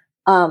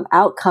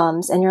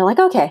outcomes and you're like,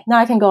 okay, now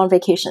I can go on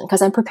vacation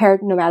because I'm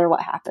prepared no matter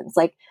what happens.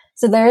 Like,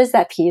 so there is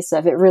that piece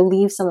of it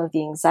relieves some of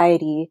the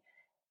anxiety.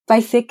 But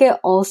I think it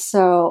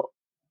also,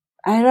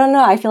 I don't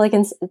know, I feel like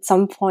at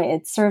some point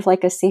it's sort of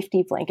like a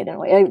safety blanket in a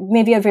way,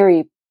 maybe a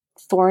very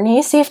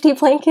thorny safety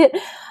blanket,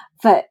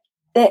 but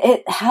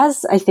it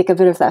has, I think, a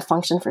bit of that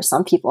function for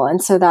some people.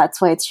 And so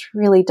that's why it's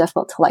really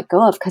difficult to let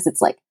go of because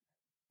it's like,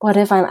 what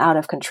if I'm out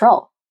of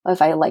control? What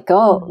if I let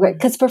go?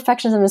 Because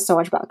perfectionism is so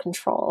much about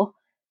control.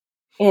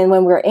 And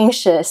when we're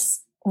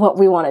anxious, what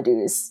we want to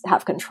do is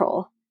have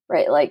control,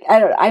 right? Like,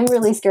 I'm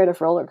really scared of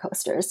roller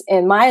coasters.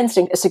 And my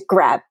instinct is to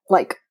grab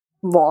like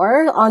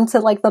more onto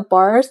like the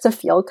bars to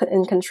feel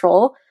in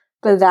control.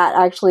 But that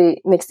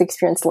actually makes the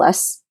experience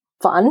less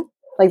fun.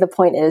 Like the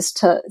point is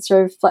to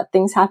sort of let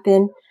things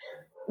happen.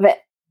 But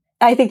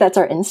I think that's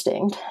our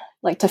instinct,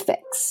 like to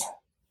fix.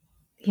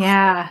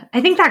 Yeah.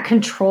 I think that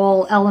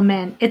control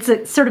element, it's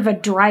a sort of a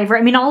driver.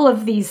 I mean, all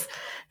of these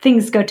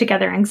things go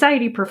together,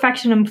 anxiety,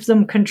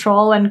 perfectionism,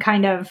 control, and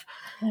kind of,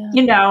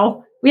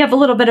 we have a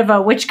little bit of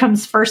a which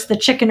comes first, the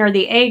chicken or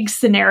the egg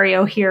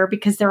scenario here,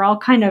 because they're all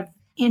kind of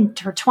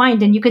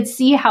intertwined. And you could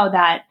see how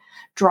that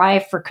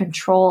drive for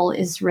control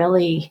is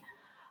really,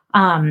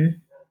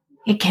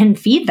 it can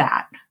feed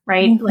that,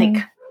 right? Mm-hmm. Like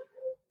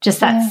just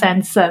that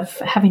sense of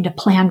having to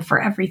plan for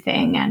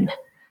everything and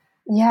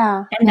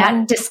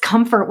that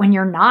discomfort when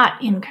you're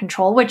not in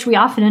control, which we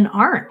often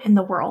aren't in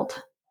the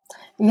world.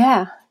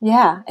 Yeah.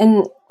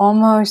 And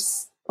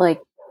almost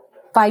like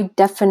by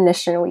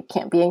definition, we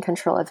can't be in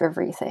control of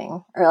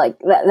everything, or like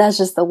that's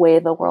just the way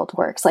the world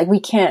works. Like we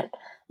can't,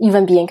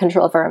 even be in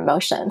control of our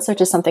emotions,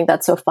 which is something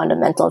that's so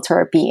fundamental to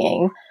our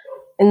being.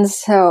 And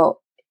so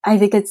I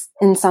think it's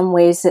in some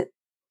ways it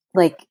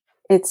makes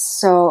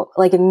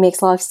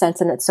a lot of sense,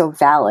 and it's so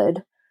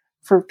valid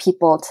for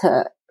people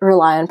to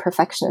rely on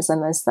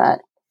perfectionism as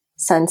that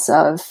sense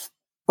of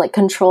like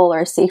control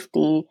or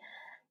safety.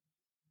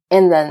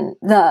 And then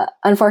the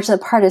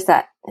unfortunate part is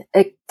that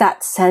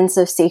that sense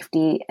of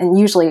safety, and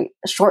usually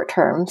a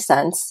short-term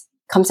sense,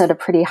 comes at a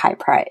pretty high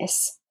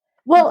price.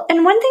 Well,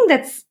 and one thing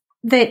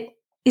that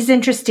is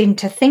interesting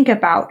to think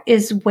about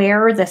is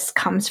where this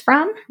comes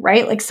from,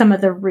 right? Like some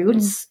of the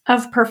roots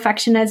of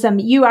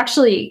perfectionism. You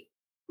actually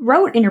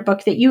wrote in your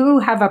book that you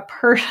have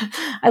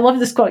I love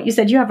this quote. You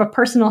said you have a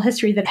personal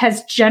history that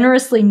has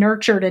generously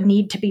nurtured a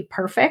need to be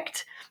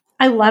perfect.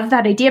 I love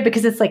that idea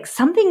because it's like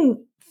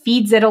something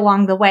feeds it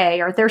along the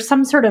way, or there's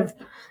some sort of,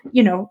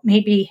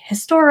 maybe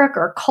historic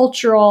or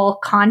cultural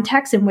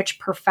context in which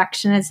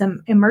perfectionism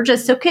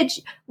emerges. So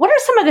what are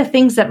some of the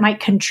things that might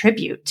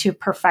contribute to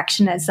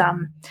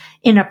perfectionism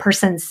in a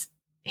person's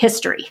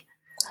history?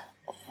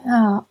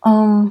 Yeah,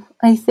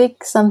 I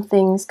think some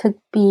things could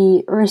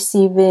be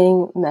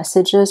receiving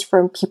messages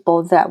from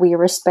people that we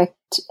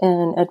respect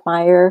and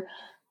admire.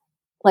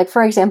 Like,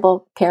 for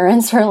example,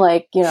 parents or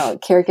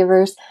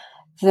caregivers,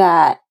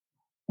 that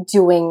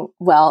doing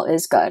well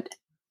is good,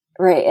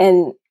 right?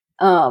 And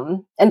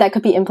that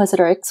could be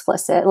implicit or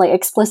explicit. Like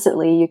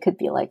explicitly, you could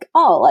be like,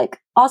 oh, like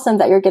awesome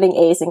that you're getting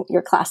A's in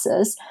your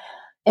classes.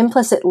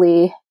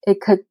 Implicitly, it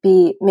could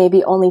be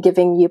maybe only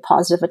giving you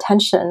positive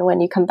attention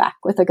when you come back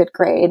with a good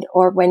grade,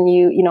 or when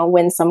you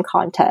win some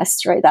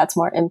contest, right? That's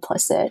more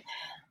implicit.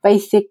 But I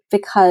think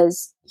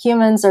because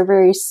humans are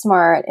very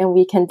smart and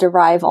we can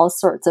derive all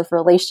sorts of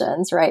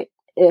relations, right?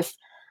 If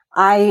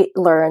I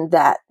learned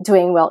that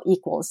doing well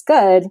equals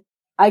good,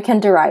 I can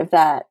derive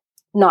that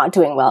not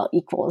doing well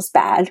equals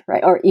bad,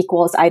 right? Or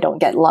equals I don't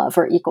get love,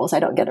 or equals I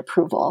don't get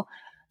approval.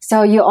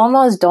 So you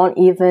almost don't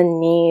even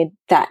need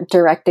that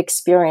direct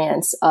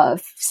experience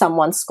of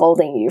someone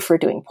scolding you for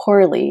doing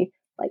poorly.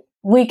 Like,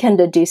 we can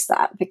deduce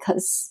that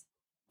because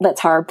that's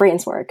how our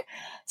brains work.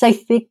 So I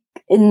think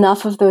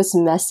enough of those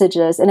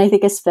messages, and I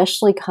think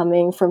especially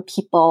coming from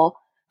people,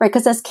 right?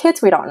 Because as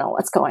kids, we don't know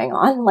what's going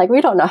on. Like,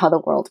 we don't know how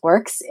the world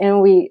works.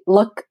 And we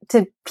look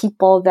to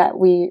people that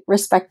we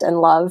respect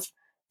and love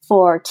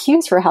for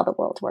cues for how the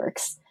world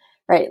works,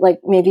 right?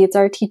 Like maybe it's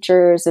our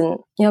teachers, and,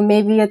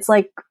 maybe it's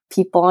like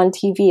people on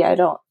TV.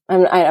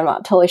 I'm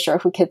not totally sure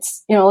who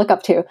kids, look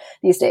up to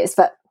these days,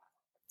 but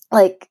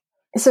like,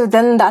 so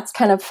then that's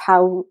kind of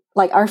how,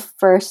 like, our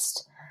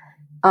first,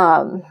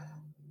 the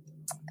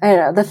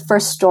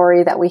first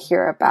story that we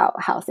hear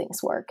about how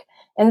things work.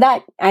 And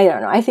that,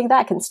 I think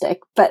that can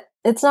stick, but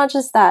it's not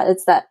just that,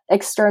 it's that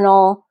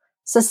external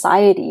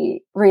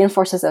society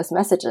reinforces those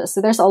messages.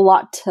 So there's a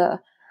lot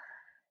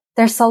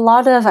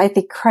of, I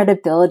think,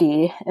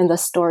 credibility in the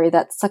story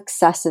that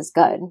success is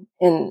good.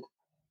 And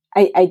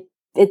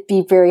it'd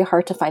be very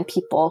hard to find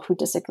people who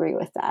disagree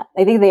with that.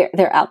 I think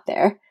they're out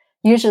there,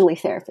 usually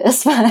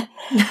therapists, but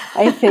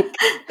I think,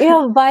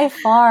 by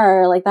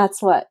far, like,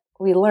 that's what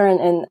we learn.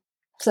 And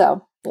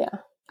so, yeah.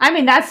 I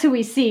mean, that's who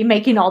we see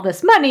making all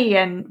this money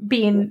and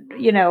being,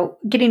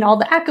 getting all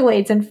the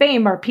accolades and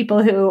fame, are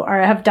people who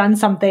have done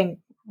something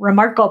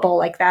remarkable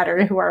like that,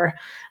 or who are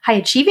high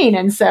achieving.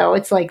 And so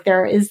it's like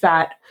there is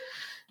that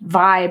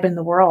vibe in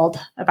the world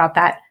about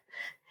that.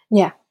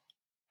 Yeah.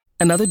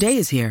 Another day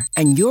is here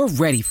and you're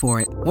ready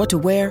for it. What to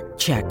wear?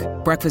 Check.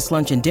 Breakfast,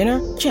 lunch, and dinner?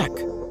 Check.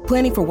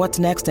 Planning for what's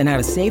next and how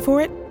to save for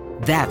it?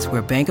 That's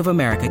where Bank of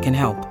America can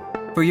help.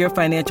 For your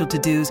financial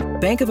to-dos,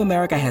 Bank of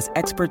America has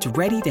experts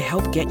ready to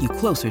help get you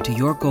closer to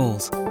your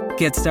goals.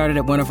 Get started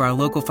at one of our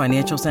local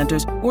financial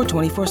centers or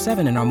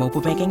 24/7 in our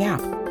mobile banking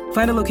app.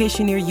 Find a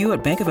location near you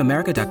at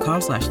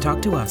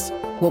bankofamerica.com/talktous.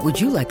 What would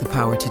you like the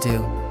power to do?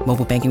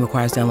 Mobile banking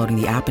requires downloading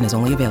the app and is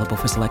only available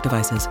for select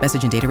devices.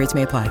 Message and data rates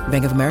may apply.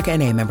 Bank of America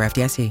NA, member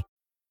FDIC.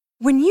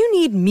 When you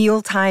need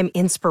mealtime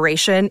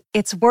inspiration,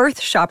 it's worth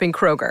shopping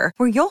Kroger,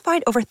 where you'll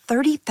find over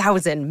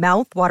 30,000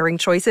 mouth-watering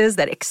choices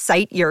that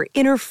excite your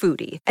inner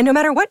foodie. And no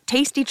matter what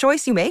tasty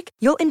choice you make,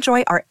 you'll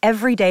enjoy our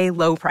everyday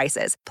low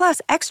prices, plus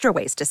extra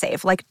ways to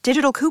save, like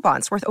digital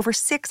coupons worth over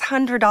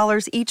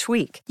 $600 each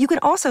week. You can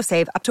also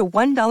save up to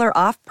 $1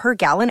 off per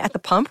gallon at the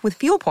pump with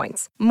fuel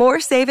points.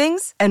 More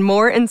savings and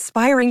more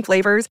inspiring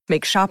flavors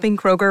make shopping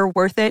Kroger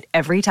worth it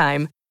every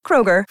time.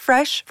 Kroger,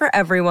 fresh for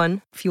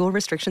everyone. Fuel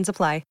restrictions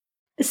apply.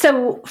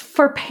 So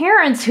for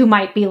parents who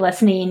might be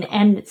listening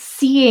and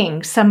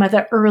seeing some of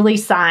the early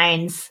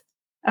signs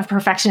of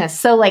perfectionists,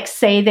 so like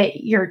say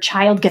that your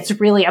child gets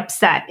really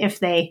upset if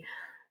they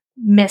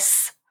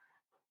miss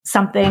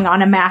something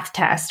on a math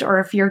test, or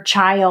if your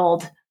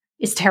child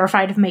is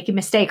terrified of making a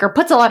mistake or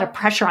puts a lot of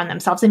pressure on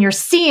themselves, and you're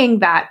seeing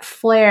that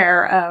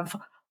flare of,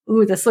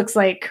 ooh, this looks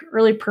like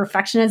early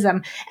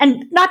perfectionism,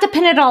 and not to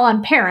pin it all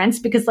on parents,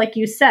 because like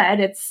you said,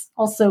 it's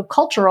also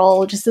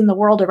cultural just in the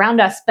world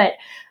around us. But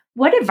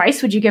what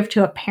advice would you give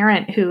to a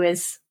parent who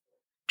is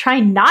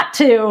trying not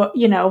to,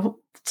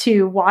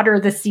 to water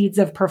the seeds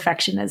of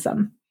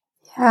perfectionism?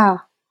 Yeah.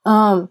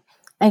 I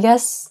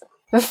guess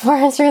before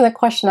answering the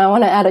question, I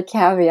want to add a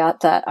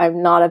caveat that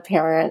I'm not a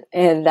parent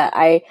and that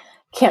I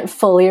can't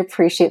fully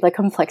appreciate the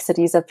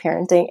complexities of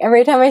parenting.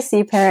 Every time I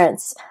see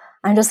parents,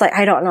 I'm just like,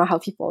 I don't know how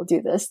people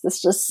do this.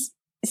 This just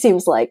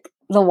seems like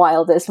the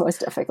wildest, most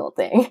difficult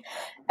thing.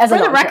 For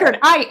the record,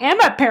 I am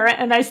a parent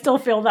and I still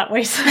feel that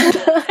way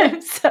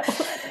sometimes. So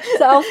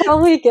I'll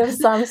probably give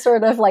some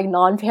sort of like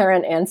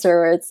non-parent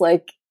answer where it's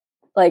like,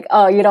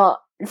 oh, you don't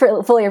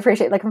fully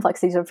appreciate the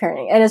complexities of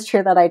parenting. And it's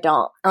true that I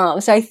don't.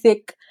 So I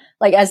think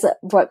like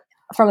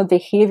from a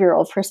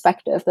behavioral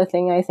perspective, the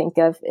thing I think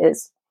of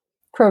is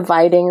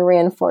providing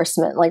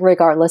reinforcement, like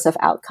regardless of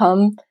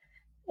outcome,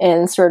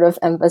 and sort of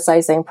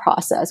emphasizing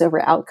process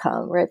over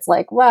outcome, where it's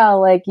like, wow,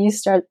 like you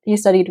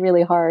studied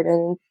really hard,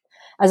 and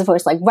as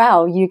opposed to like,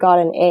 wow, you got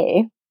an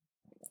A.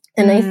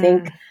 And I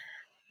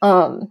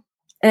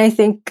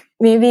think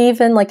maybe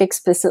even like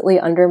explicitly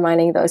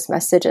undermining those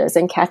messages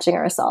and catching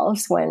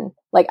ourselves when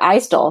like I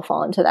still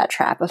fall into that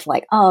trap of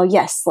like, oh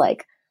yes,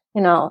 like,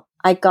 you know,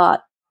 I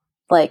got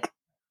like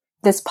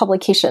this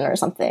publication or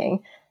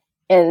something.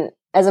 And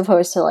as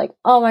opposed to like,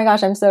 oh my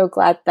gosh, I'm so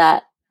glad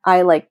that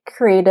I like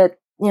created,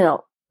 you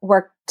know,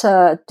 work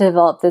to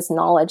develop this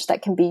knowledge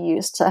that can be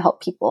used to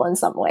help people in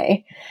some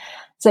way.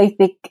 So I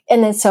think,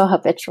 and it's so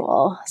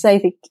habitual. So I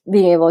think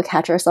being able to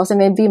catch ourselves and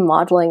maybe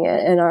modeling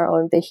it in our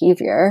own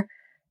behavior,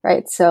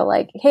 right? So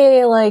like,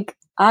 hey, like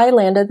I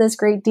landed this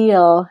great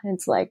deal.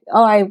 It's like,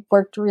 oh, I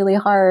worked really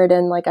hard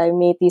and like I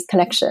made these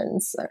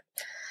connections.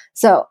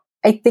 So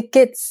I think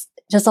it's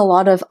just a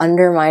lot of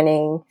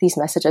undermining these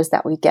messages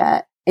that we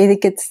get. I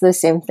think it's the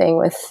same thing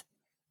with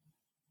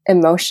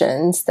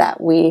emotions that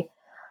we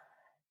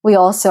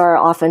also are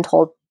often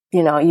told,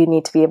 you know, you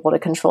need to be able to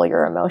control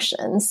your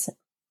emotions.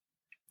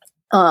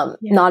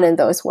 Not in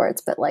those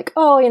words, but like,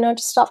 oh, you know,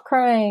 just stop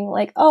crying.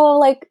 Like, oh,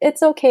 like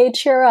it's okay,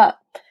 cheer up.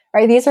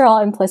 Right? These are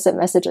all implicit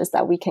messages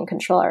that we can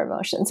control our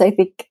emotions. I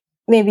think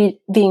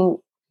maybe being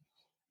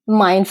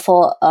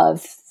mindful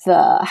of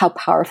how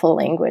powerful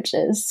language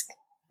is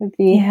would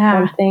be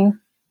one thing.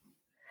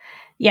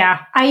 Yeah.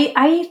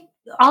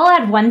 I'll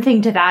add one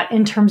thing to that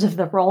in terms of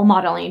the role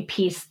modeling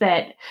piece,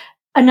 that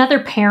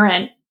another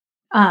parent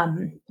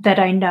that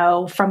I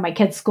know from my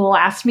kid's school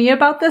asked me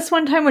about this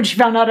one time when she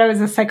found out I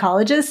was a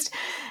psychologist.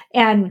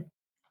 And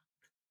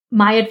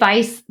my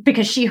advice,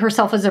 because she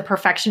herself is a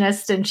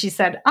perfectionist, and she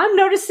said, I'm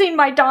noticing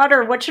my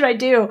daughter, what should I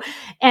do?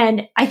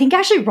 And I think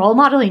actually role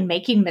modeling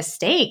making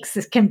mistakes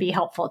can be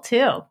helpful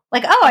too.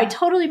 Like, oh, I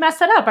totally messed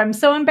that up. I'm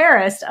so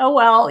embarrassed. Oh,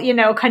 well, you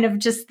know, kind of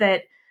just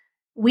that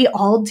we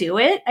all do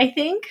it, I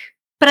think.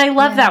 But I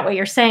love that what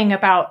you're saying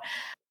about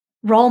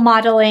role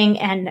modeling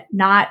and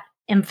not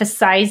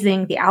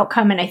emphasizing the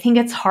outcome. And I think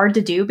it's hard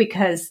to do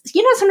because,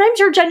 you know, sometimes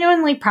you're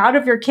genuinely proud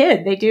of your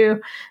kid. They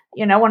do,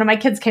 you know, one of my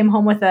kids came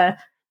home with a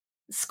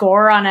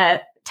score on a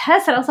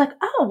test and I was like,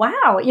 oh,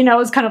 wow. You know, it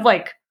was kind of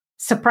like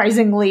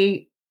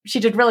surprisingly,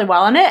 she did really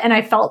well on it. And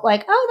I felt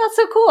like, oh, that's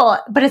so cool.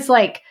 But it's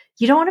like,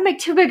 you don't want to make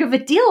too big of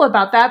a deal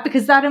about that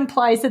because that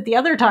implies that the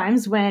other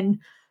times when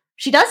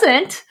she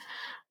doesn't,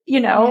 you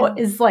know,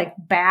 is like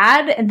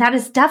bad. And that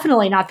is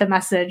definitely not the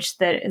message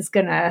that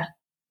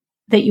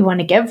you want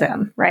to give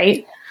them,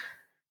 right?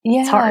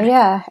 Yeah. It's hard.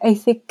 Yeah. I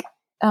think,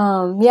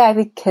 I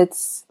think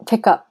kids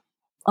pick up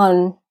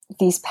on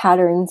these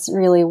patterns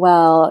really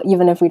well,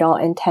 even if we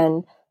don't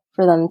intend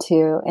for them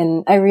to.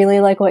 And I really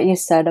like what you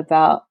said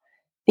about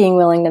being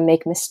willing to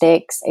make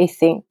mistakes. I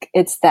think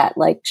it's that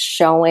like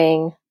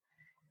showing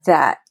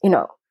that, you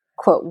know,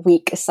 quote,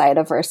 weak side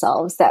of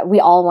ourselves that we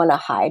all want to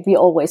hide. We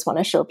always want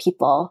to show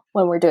people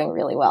when we're doing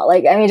really well.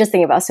 Like, I mean, just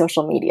think about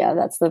social media.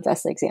 That's the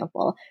best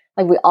example.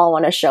 Like we all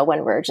want to show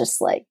when we're just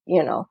like,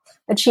 you know,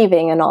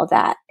 achieving and all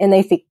that. And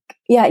I think,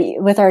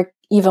 with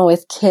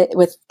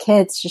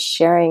kids, just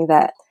sharing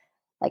that,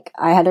 like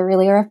I had a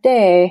really rough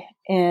day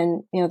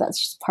and, you know, that's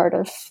just part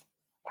of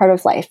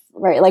life,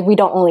 right? Like we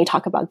don't only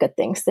talk about good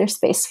things. There's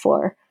space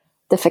for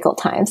difficult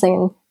times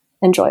and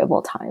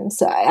enjoyable times.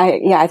 So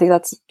I think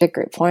that's a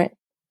great point.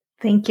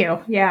 Thank you.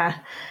 Yeah.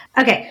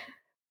 Okay.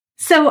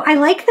 So I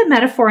like the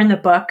metaphor in the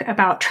book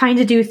about trying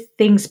to do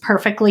things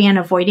perfectly and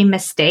avoiding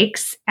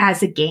mistakes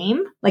as a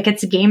game. Like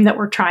it's a game that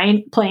we're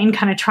playing,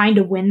 kind of trying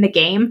to win the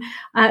game.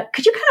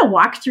 Could you kind of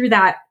walk through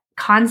that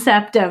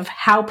concept of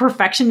how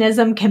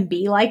perfectionism can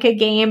be like a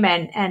game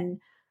and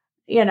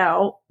you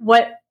know,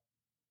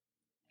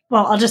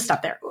 I'll just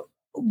stop there.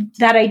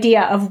 That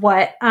idea of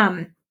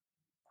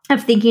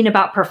of thinking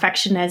about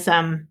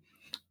perfectionism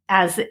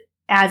as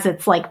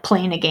it's like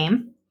playing a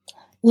game.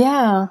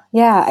 Yeah.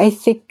 I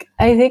think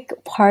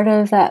part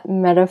of that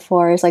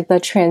metaphor is like the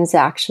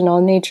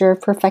transactional nature of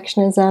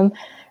perfectionism,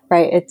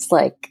 right? It's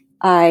like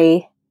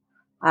I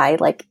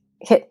like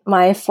hit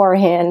my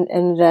forehand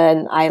and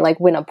then I like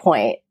win a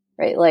point,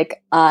 right?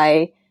 Like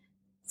I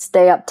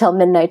stay up till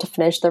midnight to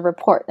finish the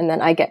report and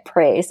then I get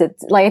praise.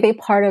 It's like, I think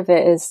part of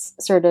it is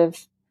sort of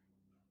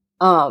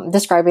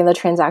describing the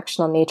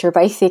transactional nature,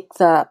 but I think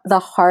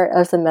the heart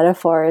of the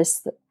metaphor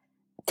is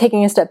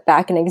taking a step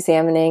back and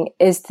examining,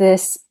 is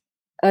this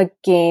a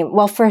game?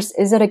 Well, first,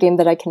 is it a game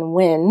that I can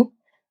win?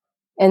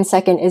 And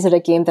second, is it a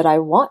game that I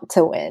want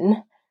to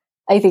win?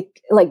 I think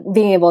like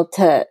being able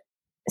to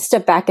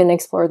step back and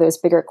explore those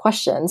bigger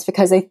questions,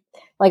 because I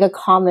like a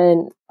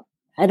common,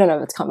 I don't know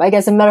if it's common, I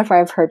guess a metaphor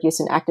I've heard used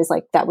in ACT is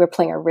like that we're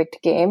playing a rigged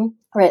game,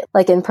 right?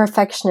 Like in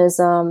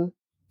perfectionism,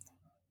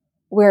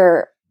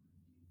 we're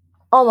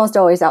almost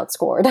always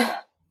outscored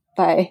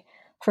by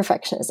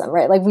perfectionism,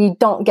 right? Like we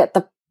don't get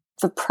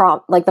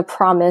the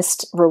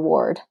promised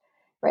reward,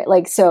 right?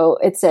 Like, so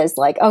it says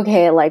like,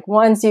 okay, like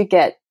once you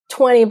get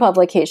 20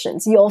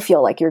 publications, you'll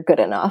feel like you're good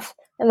enough.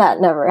 And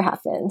that never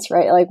happens,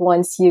 right? Like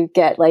once you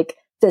get like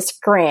this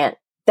grant,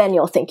 then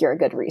you'll think you're a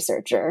good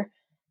researcher.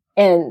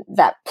 And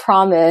that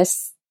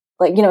promise,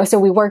 like, you know, so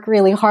we work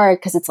really hard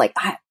because it's like,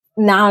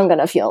 now I'm going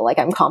to feel like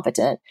I'm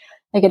competent.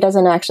 Like it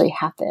doesn't actually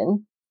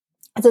happen.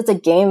 So it's a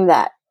game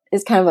that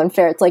is kind of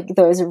unfair. It's like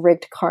those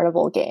rigged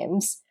carnival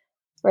games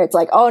where it's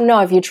like, oh no,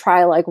 if you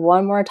try like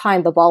one more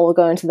time, the ball will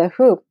go into the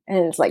hoop.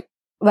 And it's like,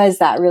 but is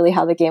that really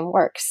how the game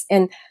works?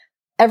 And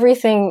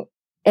everything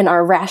in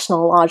our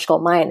rational, logical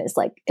mind is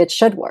like, it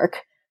should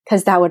work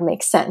because that would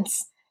make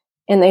sense.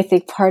 And I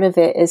think part of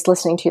it is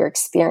listening to your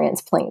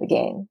experience playing the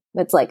game.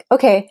 It's like,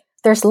 okay,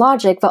 there's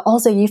logic, but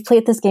also you've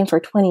played this game for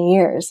 20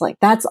 years. Like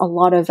that's a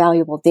lot of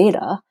valuable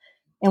data.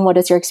 And what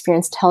does your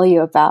experience tell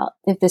you about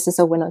if this is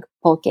a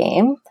winnable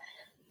game?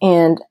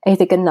 And I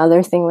think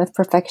another thing with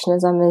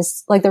perfectionism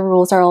is like the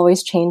rules are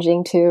always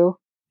changing too,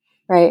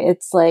 right?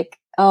 It's like,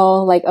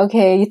 oh, like,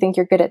 okay, you think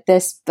you're good at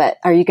this, but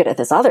are you good at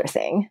this other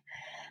thing?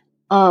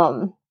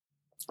 And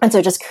so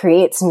it just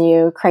creates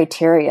new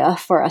criteria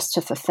for us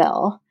to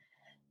fulfill.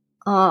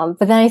 But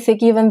then I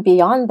think even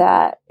beyond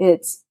that,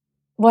 it's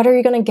what are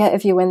you going to get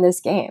if you win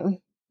this game?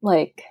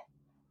 Like,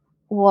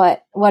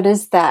 what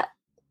is that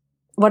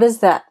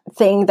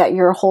thing that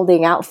you're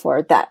holding out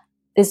for that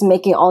is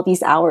making all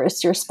these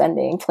hours you're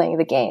spending playing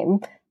the game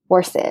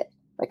worth it?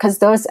 Because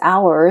those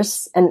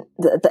hours and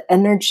the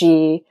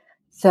energy,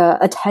 the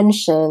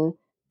attention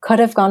could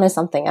have gone to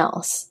something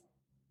else,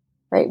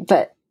 right?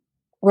 But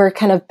we're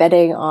kind of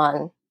betting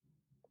on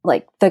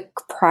like the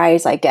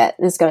prize I get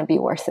is going to be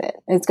worth it.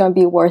 It's going to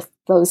be worth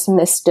those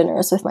missed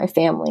dinners with my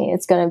family.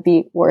 It's going to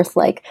be worth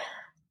like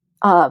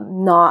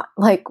not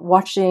like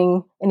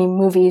watching any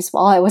movies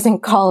while I was in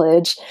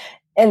college.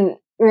 And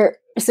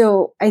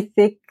so I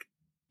think,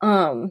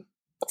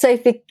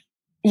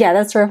 yeah,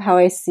 that's sort of how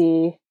I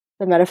see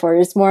the metaphor.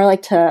 It's more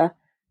like to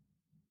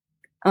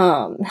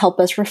help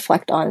us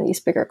reflect on these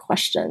bigger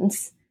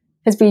questions.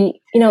 Because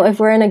we, you know, if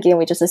we're in a game,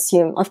 we just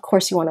assume, of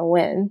course you want to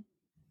win.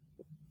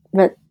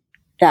 But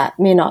that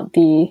may not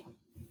be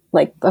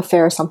like a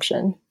fair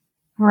assumption.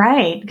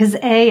 Right. Because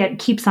it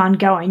keeps on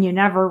going. You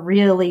never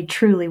really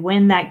truly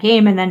win that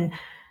game. And then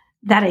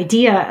that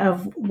idea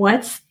of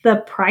what's the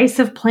price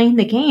of playing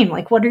the game?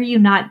 Like, what are you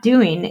not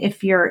doing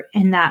if you're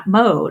in that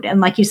mode? And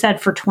like you said,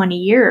 for 20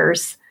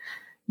 years,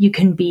 you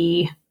can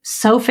be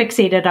so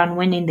fixated on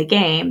winning the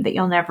game that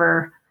you'll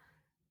never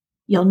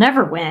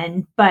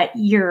win, but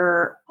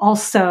you're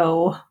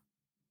also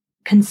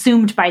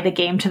consumed by the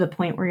game to the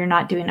point where you're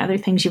not doing other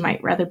things you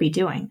might rather be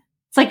doing.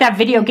 It's like that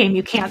video game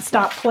you can't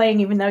stop playing,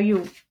 even though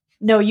you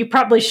know you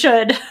probably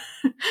should.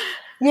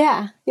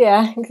 Yeah,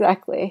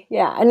 exactly.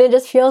 Yeah. And it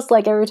just feels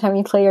like every time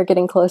you play, you're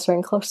getting closer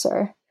and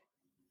closer.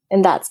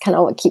 And that's kind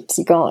of what keeps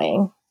you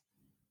going.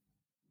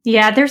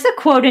 Yeah, there's a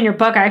quote in your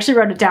book. I actually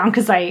wrote it down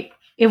because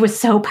it was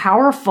so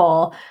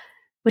powerful,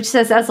 which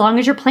says, as long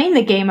as you're playing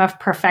the game of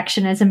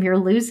perfectionism, you're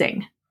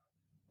losing.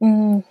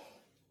 Mm.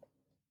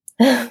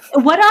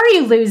 What are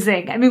you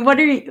losing? I mean, what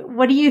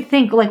do you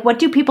think? Like, what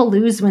do people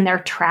lose when they're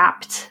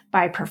trapped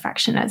by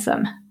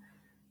perfectionism?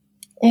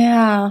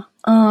 Yeah.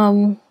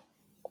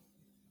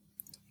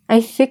 I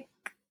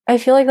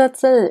feel like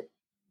that's a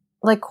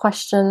like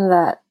question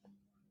that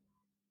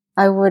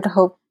I would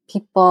hope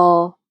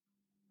people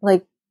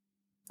like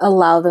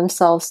allow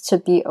themselves to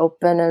be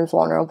open and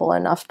vulnerable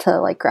enough to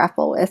like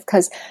grapple with.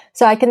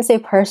 So I can say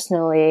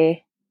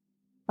personally,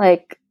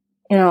 like,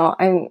 you know,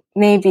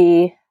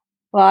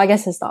 well, I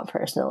guess it's not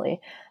personally,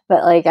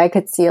 but like I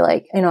could see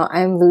like, you know,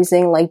 I'm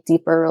losing like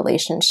deeper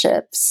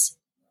relationships.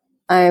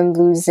 I'm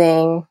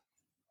losing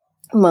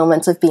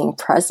moments of being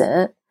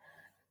present,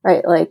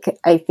 right? Like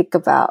I think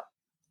about,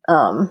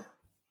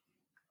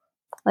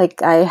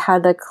 like I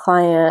had a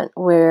client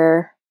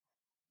where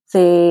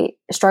they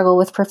struggle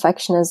with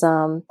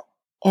perfectionism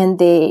and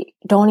they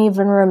don't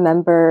even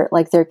remember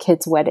like their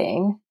kid's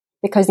wedding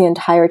because the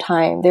entire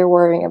time they're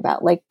worrying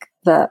about like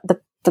the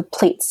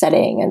plate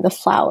setting and the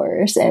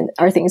flowers and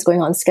are things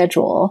going on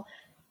schedule.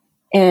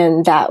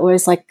 And that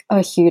was like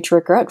a huge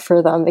regret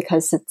for them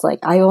because it's like,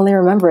 I only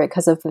remember it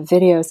because of the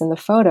videos and the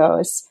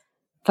photos,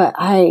 but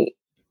I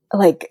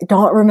like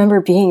don't remember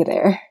being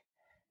there.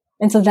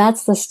 And so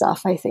that's the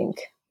stuff I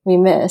think we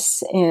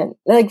miss. And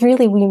like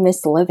really we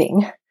miss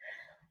living.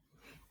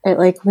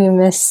 Like we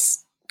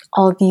miss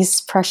all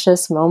these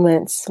precious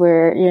moments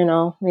where, you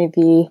know,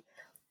 maybe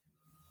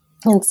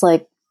it's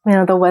like, you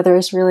know, the weather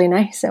is really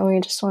nice and we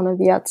just want to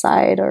be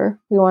outside or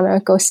we want to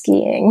go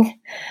skiing.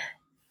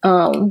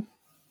 So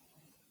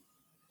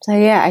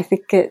yeah, I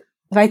think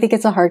I think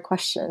it's a hard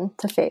question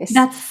to face.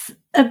 That's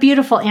a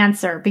beautiful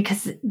answer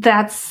because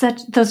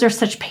those are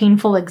such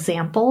painful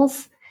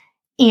examples.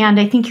 And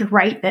I think you're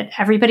right that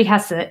everybody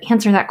has to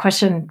answer that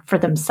question for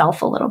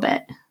themselves a little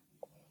bit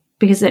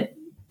because it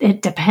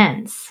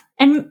depends.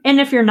 And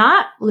if you're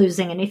not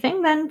losing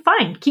anything, then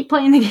fine, keep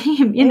playing the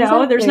game. You know,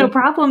 exactly. There's no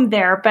problem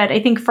there. But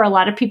I think for a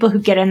lot of people who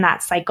get in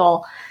that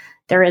cycle,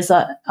 there is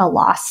a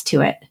loss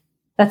to it.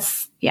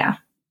 That's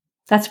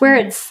where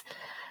it's,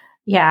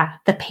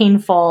 the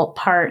painful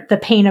part, the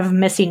pain of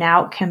missing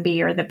out can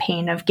be, or the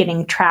pain of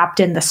getting trapped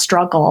in the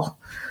struggle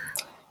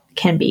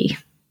can be.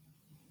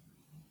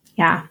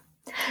 Yeah.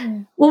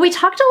 Well, we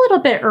talked a little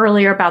bit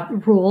earlier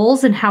about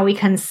rules and how we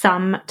can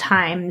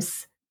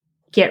sometimes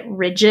get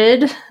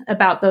rigid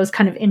about those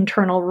kind of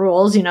internal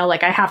rules. You know,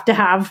 like I have to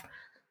have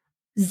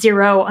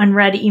 0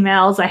 unread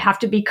emails. I have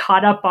to be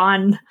caught up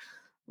on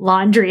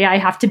laundry. I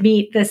have to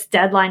meet this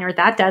deadline or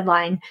that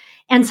deadline.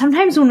 And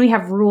sometimes when we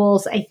have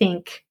rules, I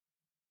think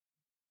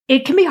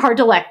it can be hard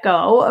to let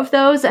go of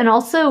those. And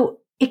also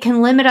it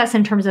can limit us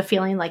in terms of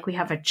feeling like we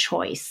have a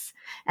choice.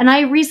 And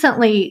I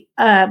recently,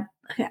 I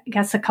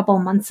guess a couple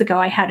of months ago,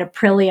 I had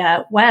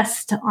Aprilia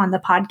West on the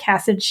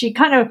podcast, and she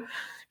kind of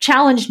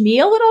challenged me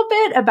a little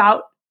bit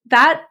about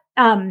that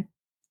and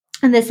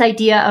this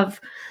idea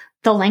of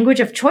the language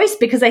of choice,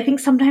 because I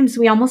think sometimes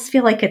we almost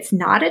feel like it's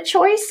not a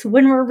choice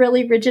when we're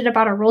really rigid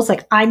about our rules,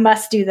 like I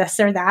must do this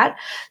or that.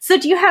 So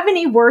do you have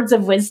any words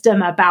of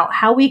wisdom about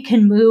how we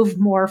can move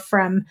more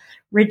from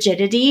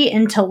rigidity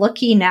into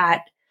looking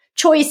at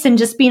choice and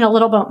just being a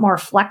little bit more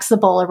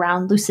flexible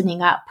around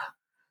loosening up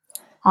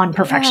on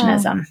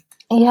perfectionism?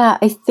 Yeah,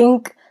 I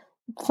think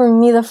for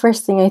me, the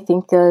first thing I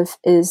think of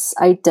is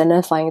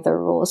identifying the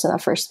rules in the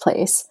first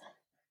place.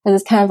 And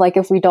it's kind of like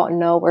if we don't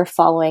know we're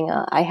following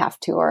I have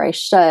to or I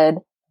should,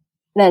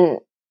 then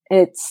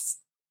it's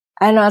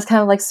kind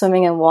of like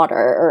swimming in water,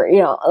 or, you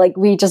know, like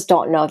we just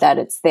don't know that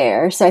it's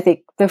there. So I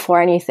think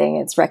before anything,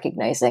 it's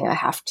recognizing I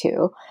have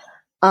to.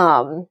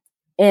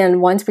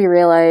 And once we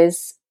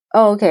realize,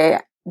 oh, okay,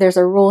 there's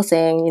a rule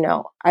saying, you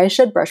know, I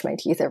should brush my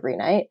teeth every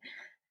night.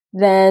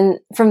 Then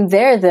from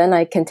there, then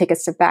I can take a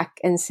step back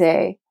and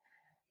say,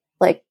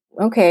 like,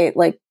 okay,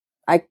 like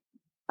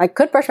I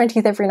could brush my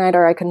teeth every night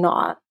or I could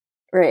not,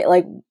 right?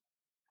 Like,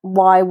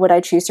 why would I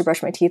choose to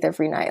brush my teeth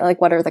every night? Like,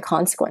 what are the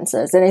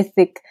consequences? And I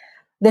think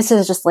this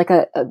is just like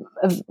a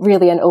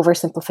really an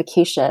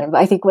oversimplification. But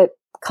I think what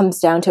comes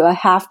down to a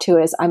have to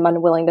is I'm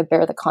unwilling to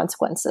bear the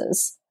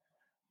consequences,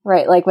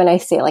 right? Like when I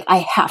say like, I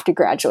have to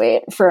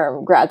graduate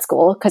from grad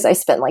school because I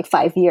spent like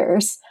 5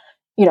 years,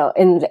 you know,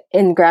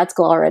 in grad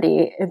school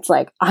already, it's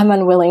like, I'm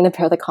unwilling to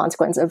bear the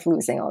consequence of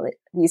losing all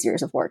these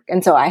years of work.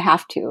 And so I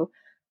have to,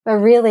 but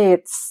really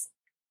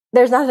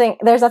there's nothing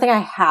I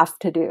have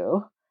to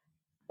do.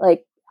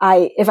 Like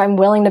if I'm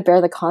willing to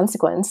bear the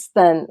consequence,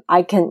 then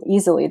I can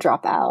easily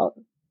drop out,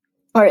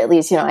 or at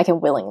least, you know, I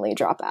can willingly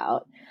drop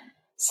out.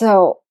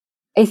 So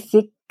I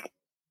think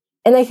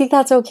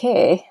that's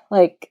okay.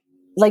 Like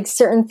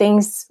certain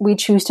things we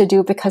choose to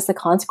do because the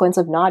consequence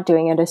of not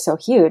doing it is so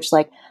huge.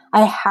 Like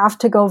I have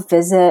to go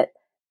visit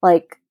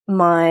like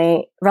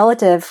my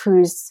relative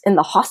who's in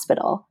the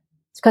hospital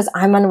because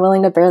I'm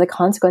unwilling to bear the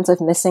consequence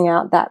of missing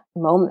out that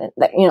moment,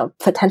 that, you know,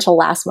 potential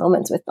last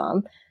moments with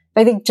them.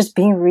 But I think just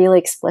being really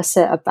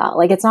explicit about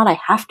like, it's not I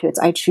have to, it's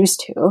I choose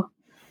to.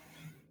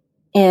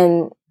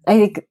 And I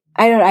think,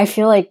 I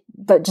feel like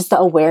just the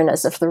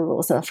awareness of the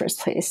rules in the first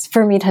place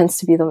for me tends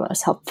to be the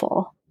most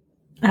helpful.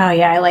 Oh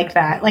yeah, I like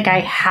that. Like I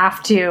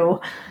have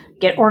to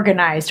get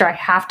organized or I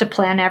have to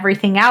plan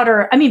everything out.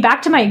 Or, I mean,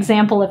 back to my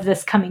example of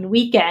this coming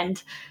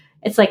weekend,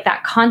 it's like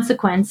that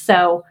consequence.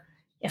 So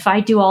if I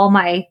do all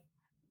my,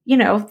 you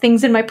know,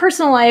 things in my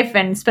personal life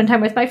and spend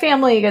time with my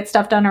family, get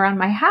stuff done around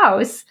my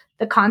house,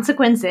 the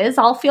consequence is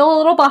I'll feel a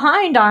little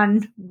behind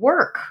on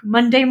work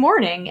Monday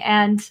morning.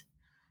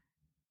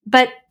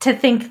 But to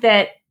think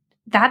that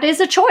is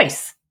a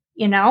choice,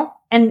 you know,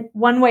 and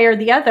one way or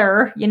the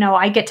other, you know,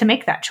 I get to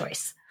make that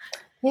choice.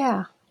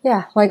 Yeah.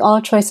 Yeah. Like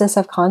all choices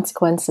have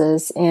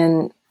consequences.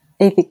 And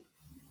I think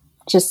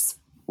just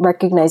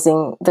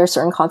recognizing there are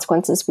certain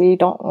consequences we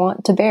don't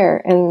want to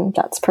bear, and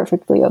that's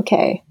perfectly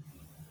okay.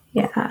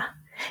 Yeah.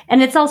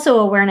 And it's also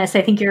awareness.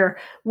 I think you're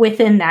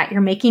within that.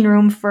 You're making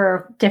room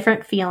for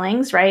different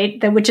feelings,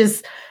 right? Which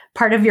is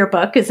part of your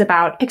book is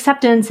about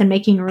acceptance and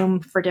making room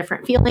for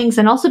different feelings,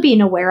 and also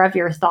being aware of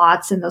your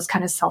thoughts and those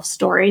kind of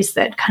self-stories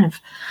that kind of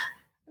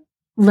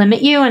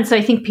limit you. And so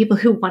I think people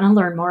who want to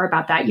learn more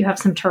about that, you have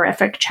some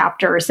terrific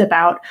chapters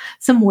about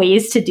some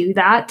ways to do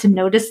that, to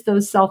notice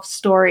those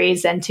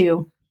self-stories and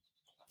to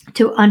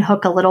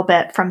unhook a little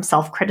bit from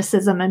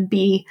self-criticism and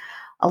be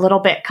a little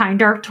bit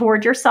kinder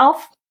toward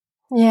yourself.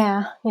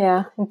 Yeah.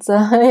 Yeah.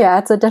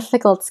 It's a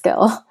difficult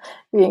skill,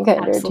 being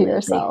kinder Absolutely. to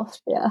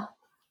yourself. Yeah.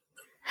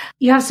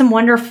 You have some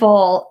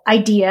wonderful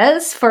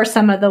ideas for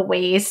some of the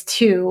ways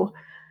to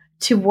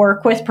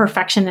work with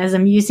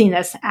perfectionism using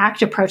this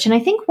ACT approach. And I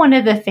think one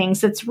of the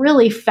things that's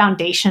really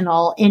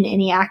foundational in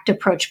any ACT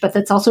approach, but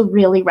that's also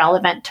really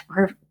relevant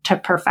to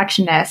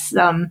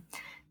perfectionism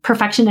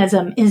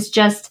is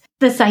just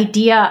this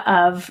idea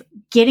of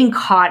getting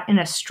caught in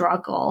a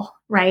struggle,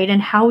 right?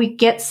 And how we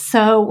get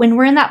when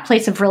we're in that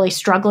place of really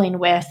struggling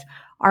with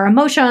our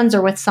emotions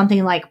or with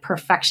something like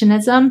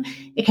perfectionism,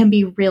 it can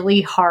be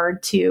really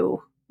hard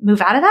to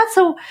move out of that.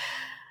 So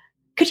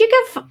could you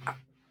give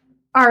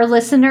our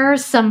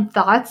listeners some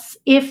thoughts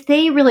if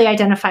they really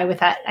identify with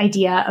that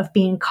idea of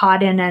being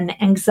caught in an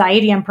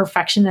anxiety and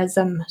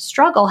perfectionism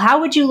struggle?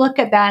 How would you look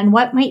at that, and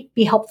what might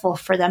be helpful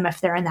for them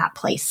if they're in that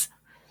place?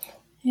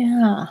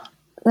 Yeah,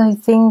 I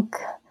think,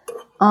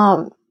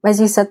 as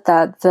you said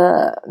that,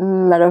 the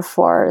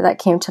metaphor that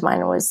came to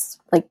mind was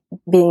like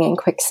being in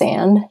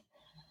quicksand,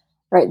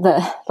 right?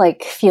 The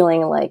like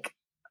feeling like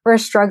we're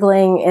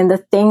struggling, and the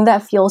thing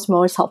that feels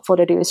most helpful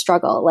to do is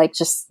struggle. Like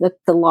just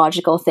the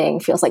logical thing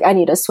feels like I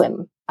need to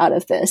swim out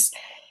of this.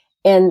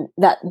 And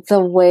that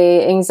the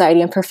way anxiety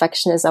and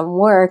perfectionism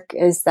work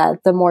is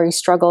that the more you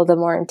struggle, the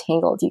more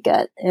entangled you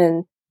get,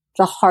 and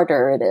the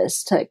harder it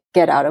is to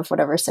get out of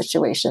whatever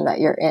situation that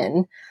you're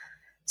in.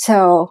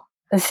 So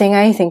the thing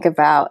I think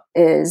about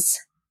is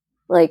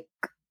like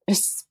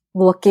just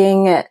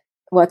looking at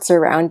what's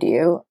around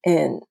you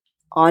and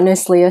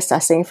honestly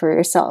assessing for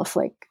yourself,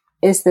 like,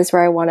 is this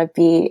where I want to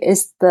be?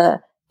 Is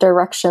the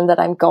direction that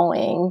I'm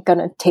going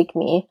to take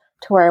me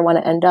to where I want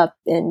to end up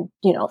in,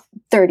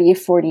 30,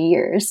 40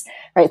 years,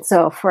 right?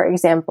 So for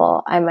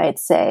example, I might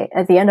say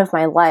at the end of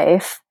my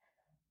life,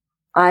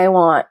 I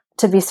want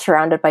to be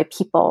surrounded by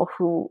people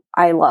who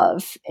I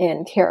love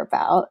and care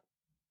about.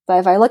 But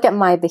if I look at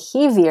my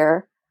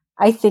behavior,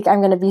 I think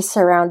I'm going to be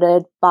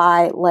surrounded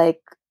by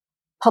like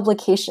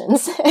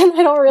publications, and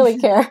I don't really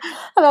care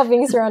about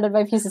being surrounded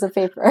by pieces of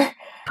paper.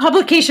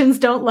 Publications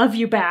don't love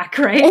you back,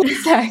 right?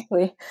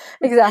 Exactly.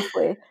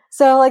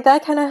 So like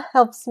that kind of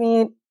helps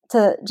me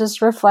to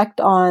just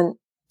reflect on,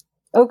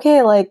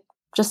 okay, like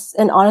just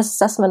an honest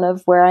assessment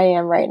of where I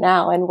am right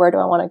now and where do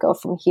I want to go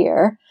from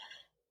here.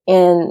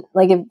 And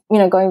like, if,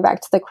 going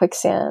back to the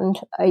quicksand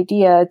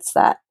idea, it's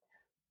that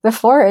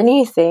before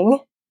anything,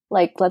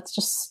 like, let's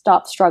just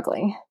stop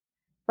struggling.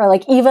 Or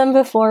like, even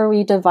before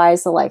we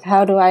devise the, like,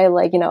 how do I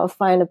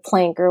find a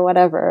plank or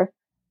whatever,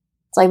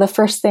 it's like the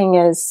first thing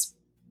is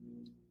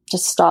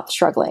just stop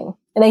struggling.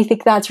 And I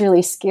think that's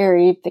really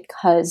scary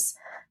because,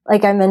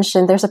 like I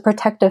mentioned, there's a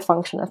protective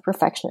function of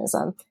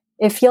perfectionism.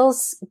 It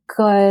feels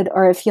good,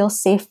 or it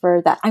feels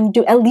safer that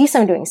at least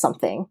I'm doing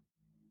something,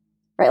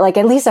 right? Like,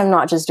 at least I'm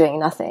not just doing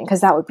nothing, because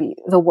that would be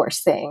the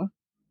worst thing.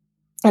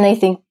 And I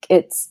think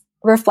it's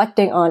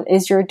reflecting on,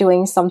 is you're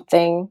doing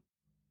something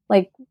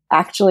like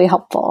actually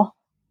helpful?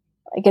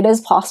 Like, it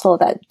is possible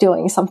that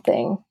doing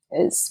something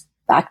is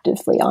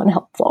actively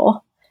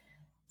unhelpful.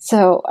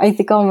 So I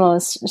think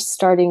almost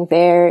starting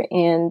there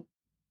and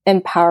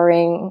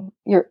empowering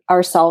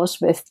ourselves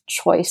with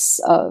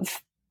choice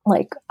of,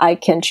 like, I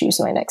can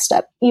choose my next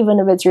step, even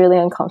if it's really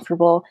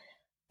uncomfortable,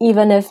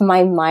 even if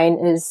my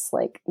mind is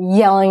like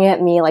yelling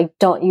at me, like,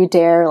 don't you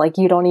dare, like,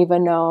 you don't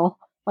even know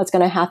what's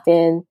going to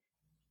happen.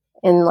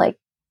 And like,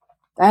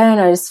 I don't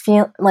know, just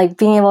feel like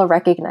being able to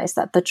recognize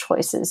that the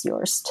choice is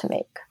yours to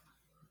make,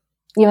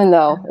 even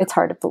though it's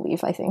hard to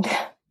believe, I think.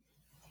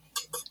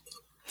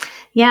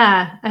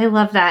 Yeah, I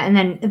love that.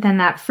 And then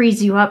that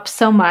frees you up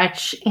so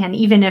much. And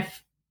even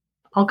if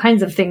all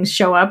kinds of things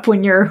show up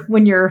when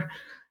you're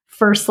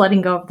first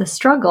letting go of the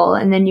struggle,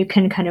 and then you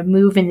can kind of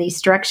move in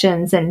these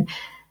directions and,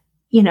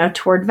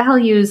 toward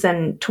values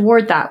and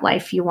toward that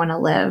life you want to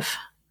live.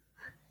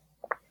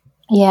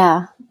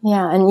 Yeah.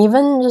 And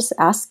even just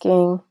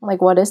asking,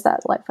 like, what is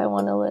that life I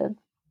want to live?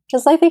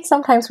 Because I think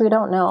sometimes we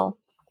don't know.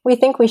 We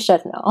think we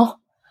should know,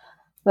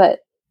 but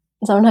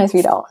sometimes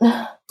we don't.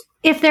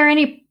 If there are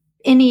any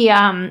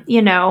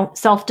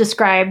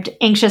self-described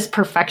anxious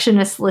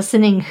perfectionists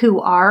listening who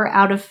are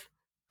out of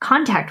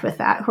contact with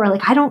that, who are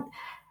like,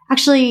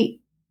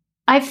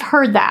 I've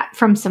heard that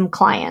from some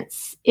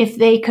clients. If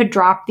they could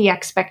drop the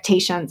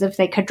expectations, if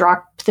they could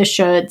drop the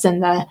shoulds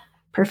and the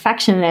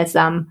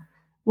perfectionism,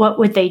 what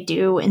would they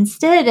do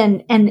instead?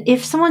 And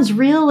if someone's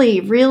really,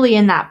 really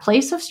in that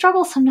place of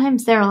struggle,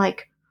 sometimes they're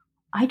like,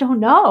 I don't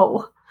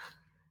know.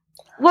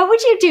 What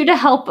would you do to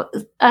help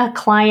a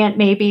client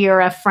maybe, or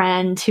a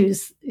friend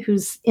who's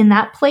in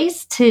that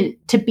place to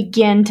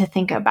begin to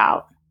think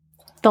about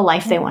the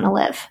life they want to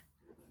live?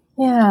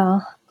 Yeah.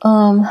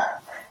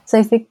 So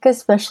I think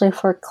especially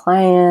for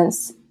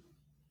clients,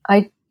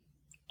 I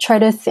try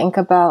to think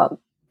about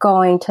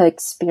going to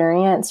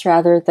experience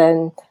rather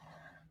than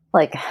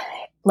like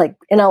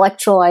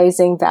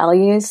intellectualizing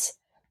values.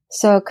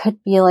 So it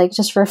could be like,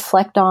 just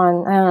reflect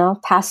on, I don't know,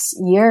 past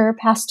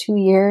 2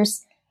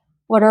 years.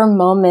 What are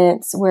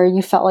moments where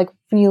you felt like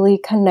really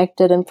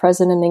connected and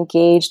present and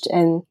engaged,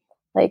 and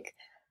like,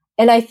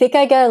 and I think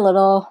I get a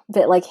little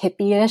bit like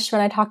hippie-ish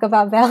when I talk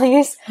about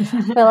values,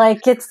 but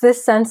like, it's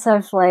this sense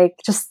of like,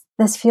 just,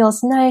 this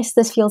feels nice,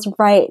 this feels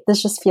right,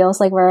 this just feels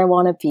like where I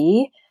want to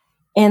be.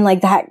 And like,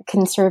 that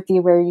can sort of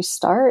be where you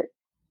start.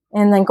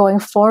 And then going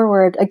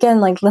forward, again,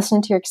 like,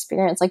 listen to your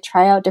experience, like,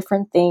 try out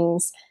different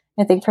things.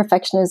 I think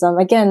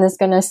perfectionism, again, is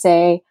going to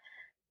say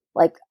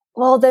like,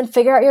 well, then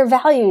figure out your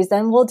values,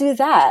 then we'll do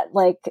that.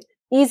 Like,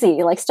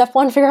 easy. Like step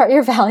one, figure out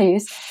your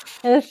values.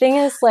 And the thing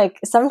is, like,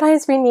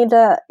 sometimes we need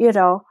to,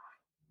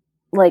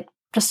 like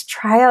just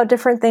try out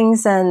different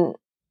things, and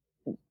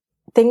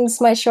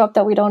things might show up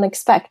that we don't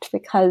expect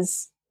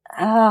because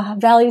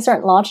values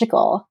aren't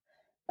logical.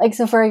 Like,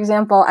 so for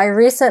example, I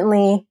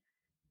recently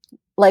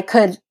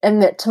could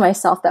admit to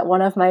myself that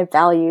one of my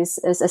values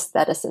is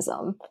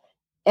aestheticism.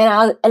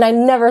 And I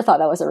never thought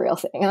that was a real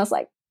thing. And I was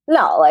like,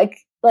 no, like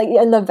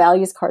in the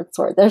values card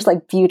sort, there's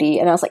like beauty.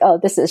 And I was like, oh,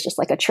 this is just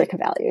like a trick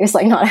value. It's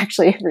like not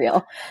actually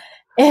real.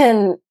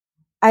 And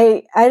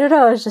I don't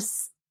know, it's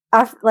just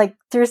after, like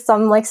through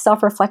some like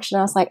self-reflection,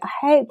 I was like,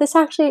 hey, this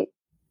actually,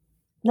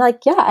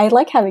 like, yeah, I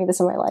like having this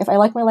in my life. I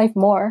like my life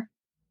more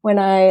when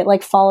I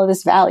like follow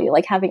this value,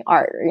 like having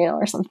art,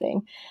 or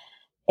something.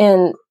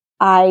 And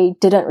I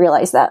didn't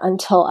realize that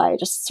until I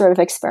just sort of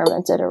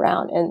experimented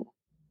around and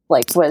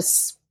like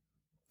was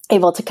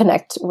able to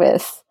connect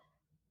with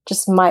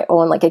just my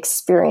own like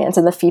experience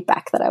and the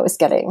feedback that I was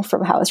getting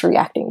from how I was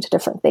reacting to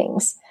different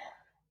things.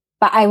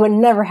 But I would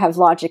never have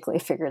logically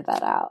figured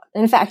that out.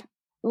 In fact,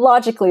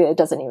 logically, it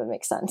doesn't even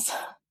make sense.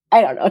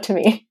 I don't know, to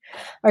me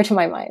or to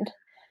my mind.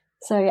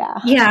 So yeah.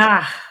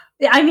 Yeah.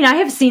 I mean, I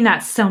have seen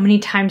that so many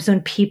times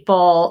when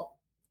people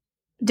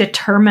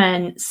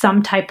determine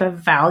some type of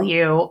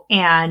value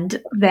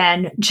and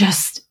then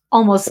just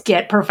almost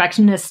get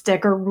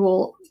perfectionistic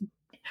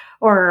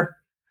or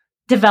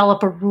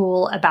develop a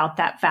rule about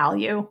that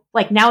value.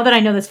 Like, now that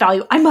I know this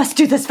value, I must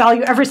do this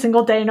value every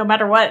single day, no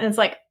matter what. And it's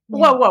like,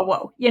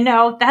 whoa.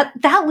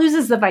 That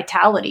loses the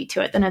vitality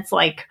to it. Then it's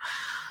like,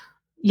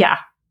 yeah.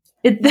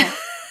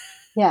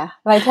 Yeah.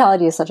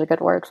 Vitality is such a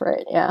good word for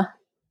it. Yeah.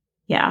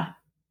 Yeah.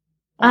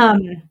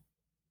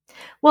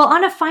 Well,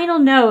 on a final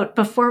note,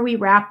 before we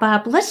wrap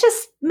up, let's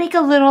just make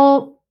a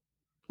little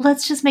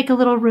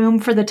room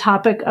for the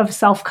topic of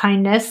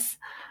self-kindness,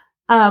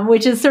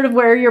 which is sort of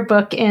where your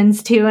book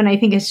ends too. And I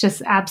think it's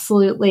just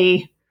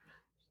absolutely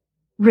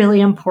really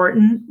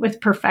important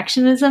with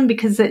perfectionism,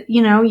 because I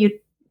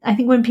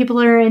think when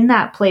people are in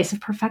that place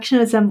of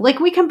perfectionism, like,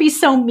 we can be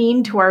so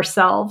mean to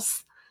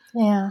ourselves.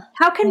 Yeah.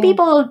 How can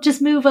people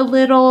just move a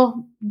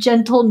little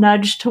gentle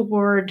nudge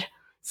toward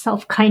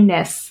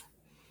self-kindness?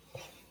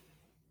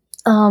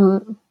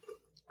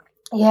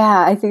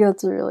 Yeah, I think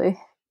that's really,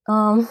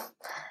 I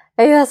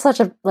think that's such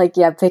a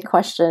big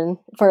question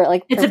for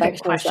like, it's a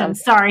big question.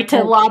 Sorry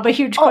to lob a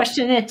huge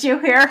question at you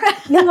here.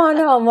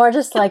 No, more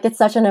just like, it's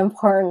such an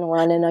important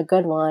one and a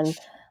good one.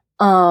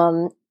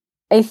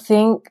 I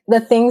think the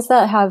things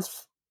that have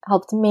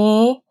helped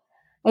me,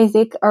 I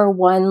think, are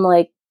one,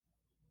 like,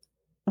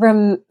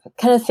 kind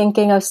of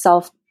thinking of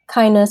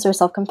self-kindness or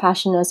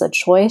self-compassion as a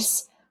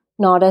choice,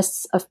 not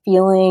as a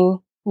feeling,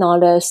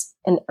 not as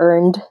an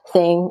earned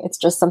thing. It's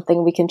just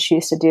something we can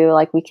choose to do.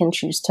 Like, we can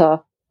choose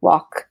to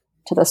walk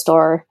to the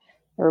store,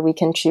 or we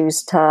can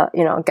choose to,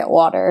 get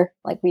water.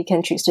 Like, we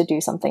can choose to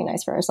do something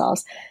nice for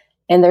ourselves.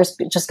 And there's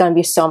just going to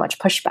be so much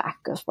pushback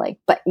of like,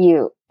 but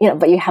you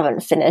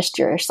haven't finished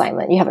your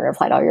assignment. You haven't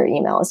replied all your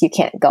emails. You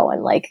can't go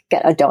and like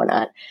get a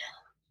donut.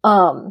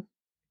 But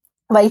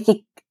I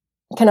think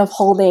kind of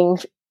holding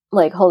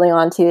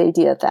on to the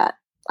idea that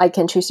I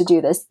can choose to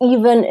do this,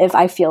 even if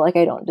I feel like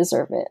I don't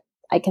deserve it,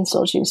 I can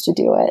still choose to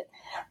do it.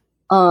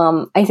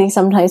 I think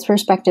sometimes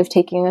perspective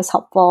taking is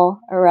helpful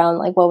around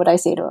like, what would I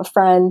say to a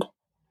friend?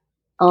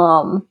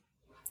 And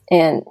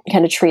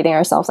kind of treating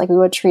ourselves like we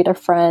would treat a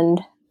friend.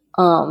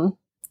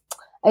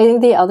 I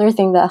think the other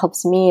thing that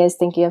helps me is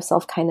thinking of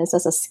self-kindness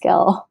as a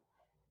skill.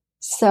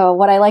 So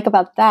what I like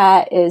about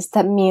that is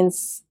that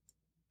means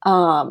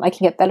I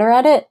can get better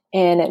at it,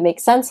 and it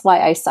makes sense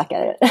why I suck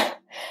at it,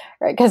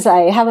 right? Because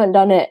I haven't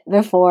done it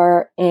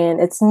before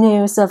and it's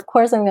new. So of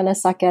course I'm going to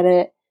suck at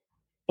it.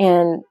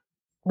 And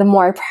the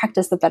more I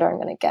practice, the better I'm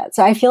going to get.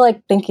 So I feel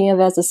like thinking of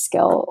it as a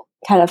skill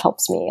kind of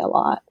helps me a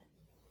lot.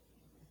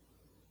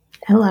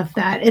 I love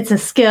that. It's a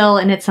skill,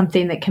 and it's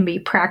something that can be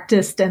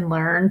practiced and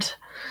learned.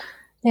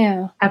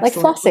 Yeah.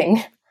 Absolutely. Like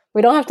flossing.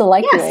 We don't have to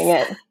like doing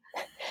it,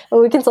 but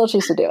we can still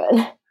choose to do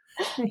it.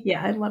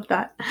 Yeah, I love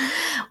that.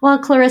 Well,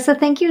 Clarissa,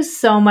 thank you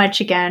so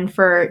much again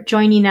for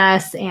joining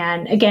us.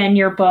 And again,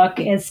 your book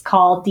is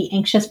called The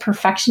Anxious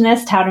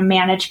Perfectionist: How to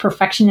Manage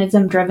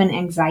Perfectionism-Driven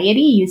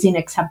Anxiety Using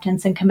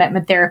Acceptance and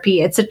Commitment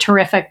Therapy. It's a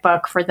terrific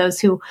book for those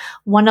who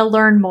want to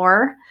learn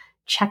more.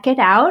 Check it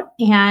out.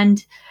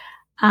 And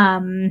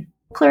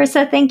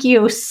Clarissa, thank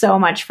you so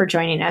much for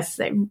joining us.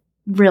 I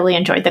really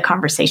enjoyed the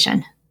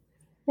conversation.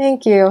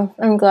 Thank you.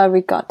 I'm glad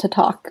we got to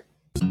talk.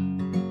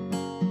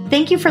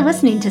 Thank you for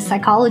listening to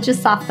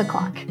Psychologists Off the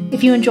Clock.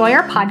 If you enjoy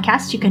our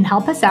podcast, you can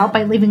help us out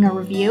by leaving a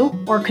review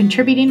or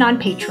contributing on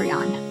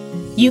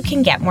Patreon. You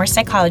can get more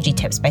psychology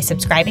tips by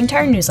subscribing to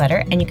our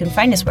newsletter, and you can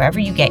find us wherever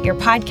you get your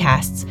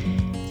podcasts.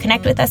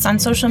 Connect with us on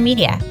social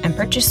media and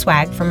purchase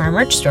swag from our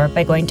merch store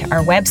by going to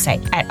our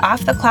website at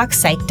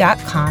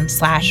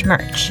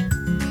offtheclockpsych.com/merch.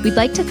 We'd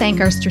like to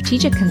thank our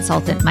strategic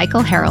consultant,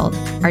 Michael Harold,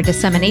 our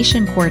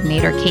dissemination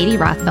coordinator, Katie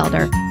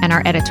Rothfelder, and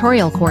our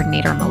editorial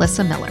coordinator,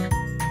 Melissa Miller.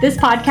 This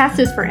podcast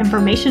is for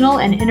informational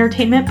and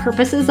entertainment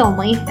purposes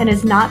only and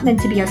is not meant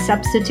to be a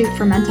substitute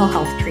for mental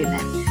health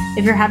treatment.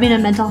 If you're having a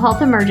mental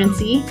health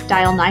emergency,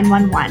 dial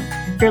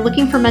 911. If you're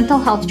looking for mental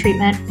health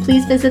treatment,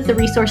 please visit the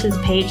resources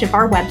page of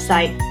our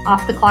website,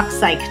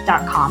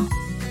 offtheclockpsych.com.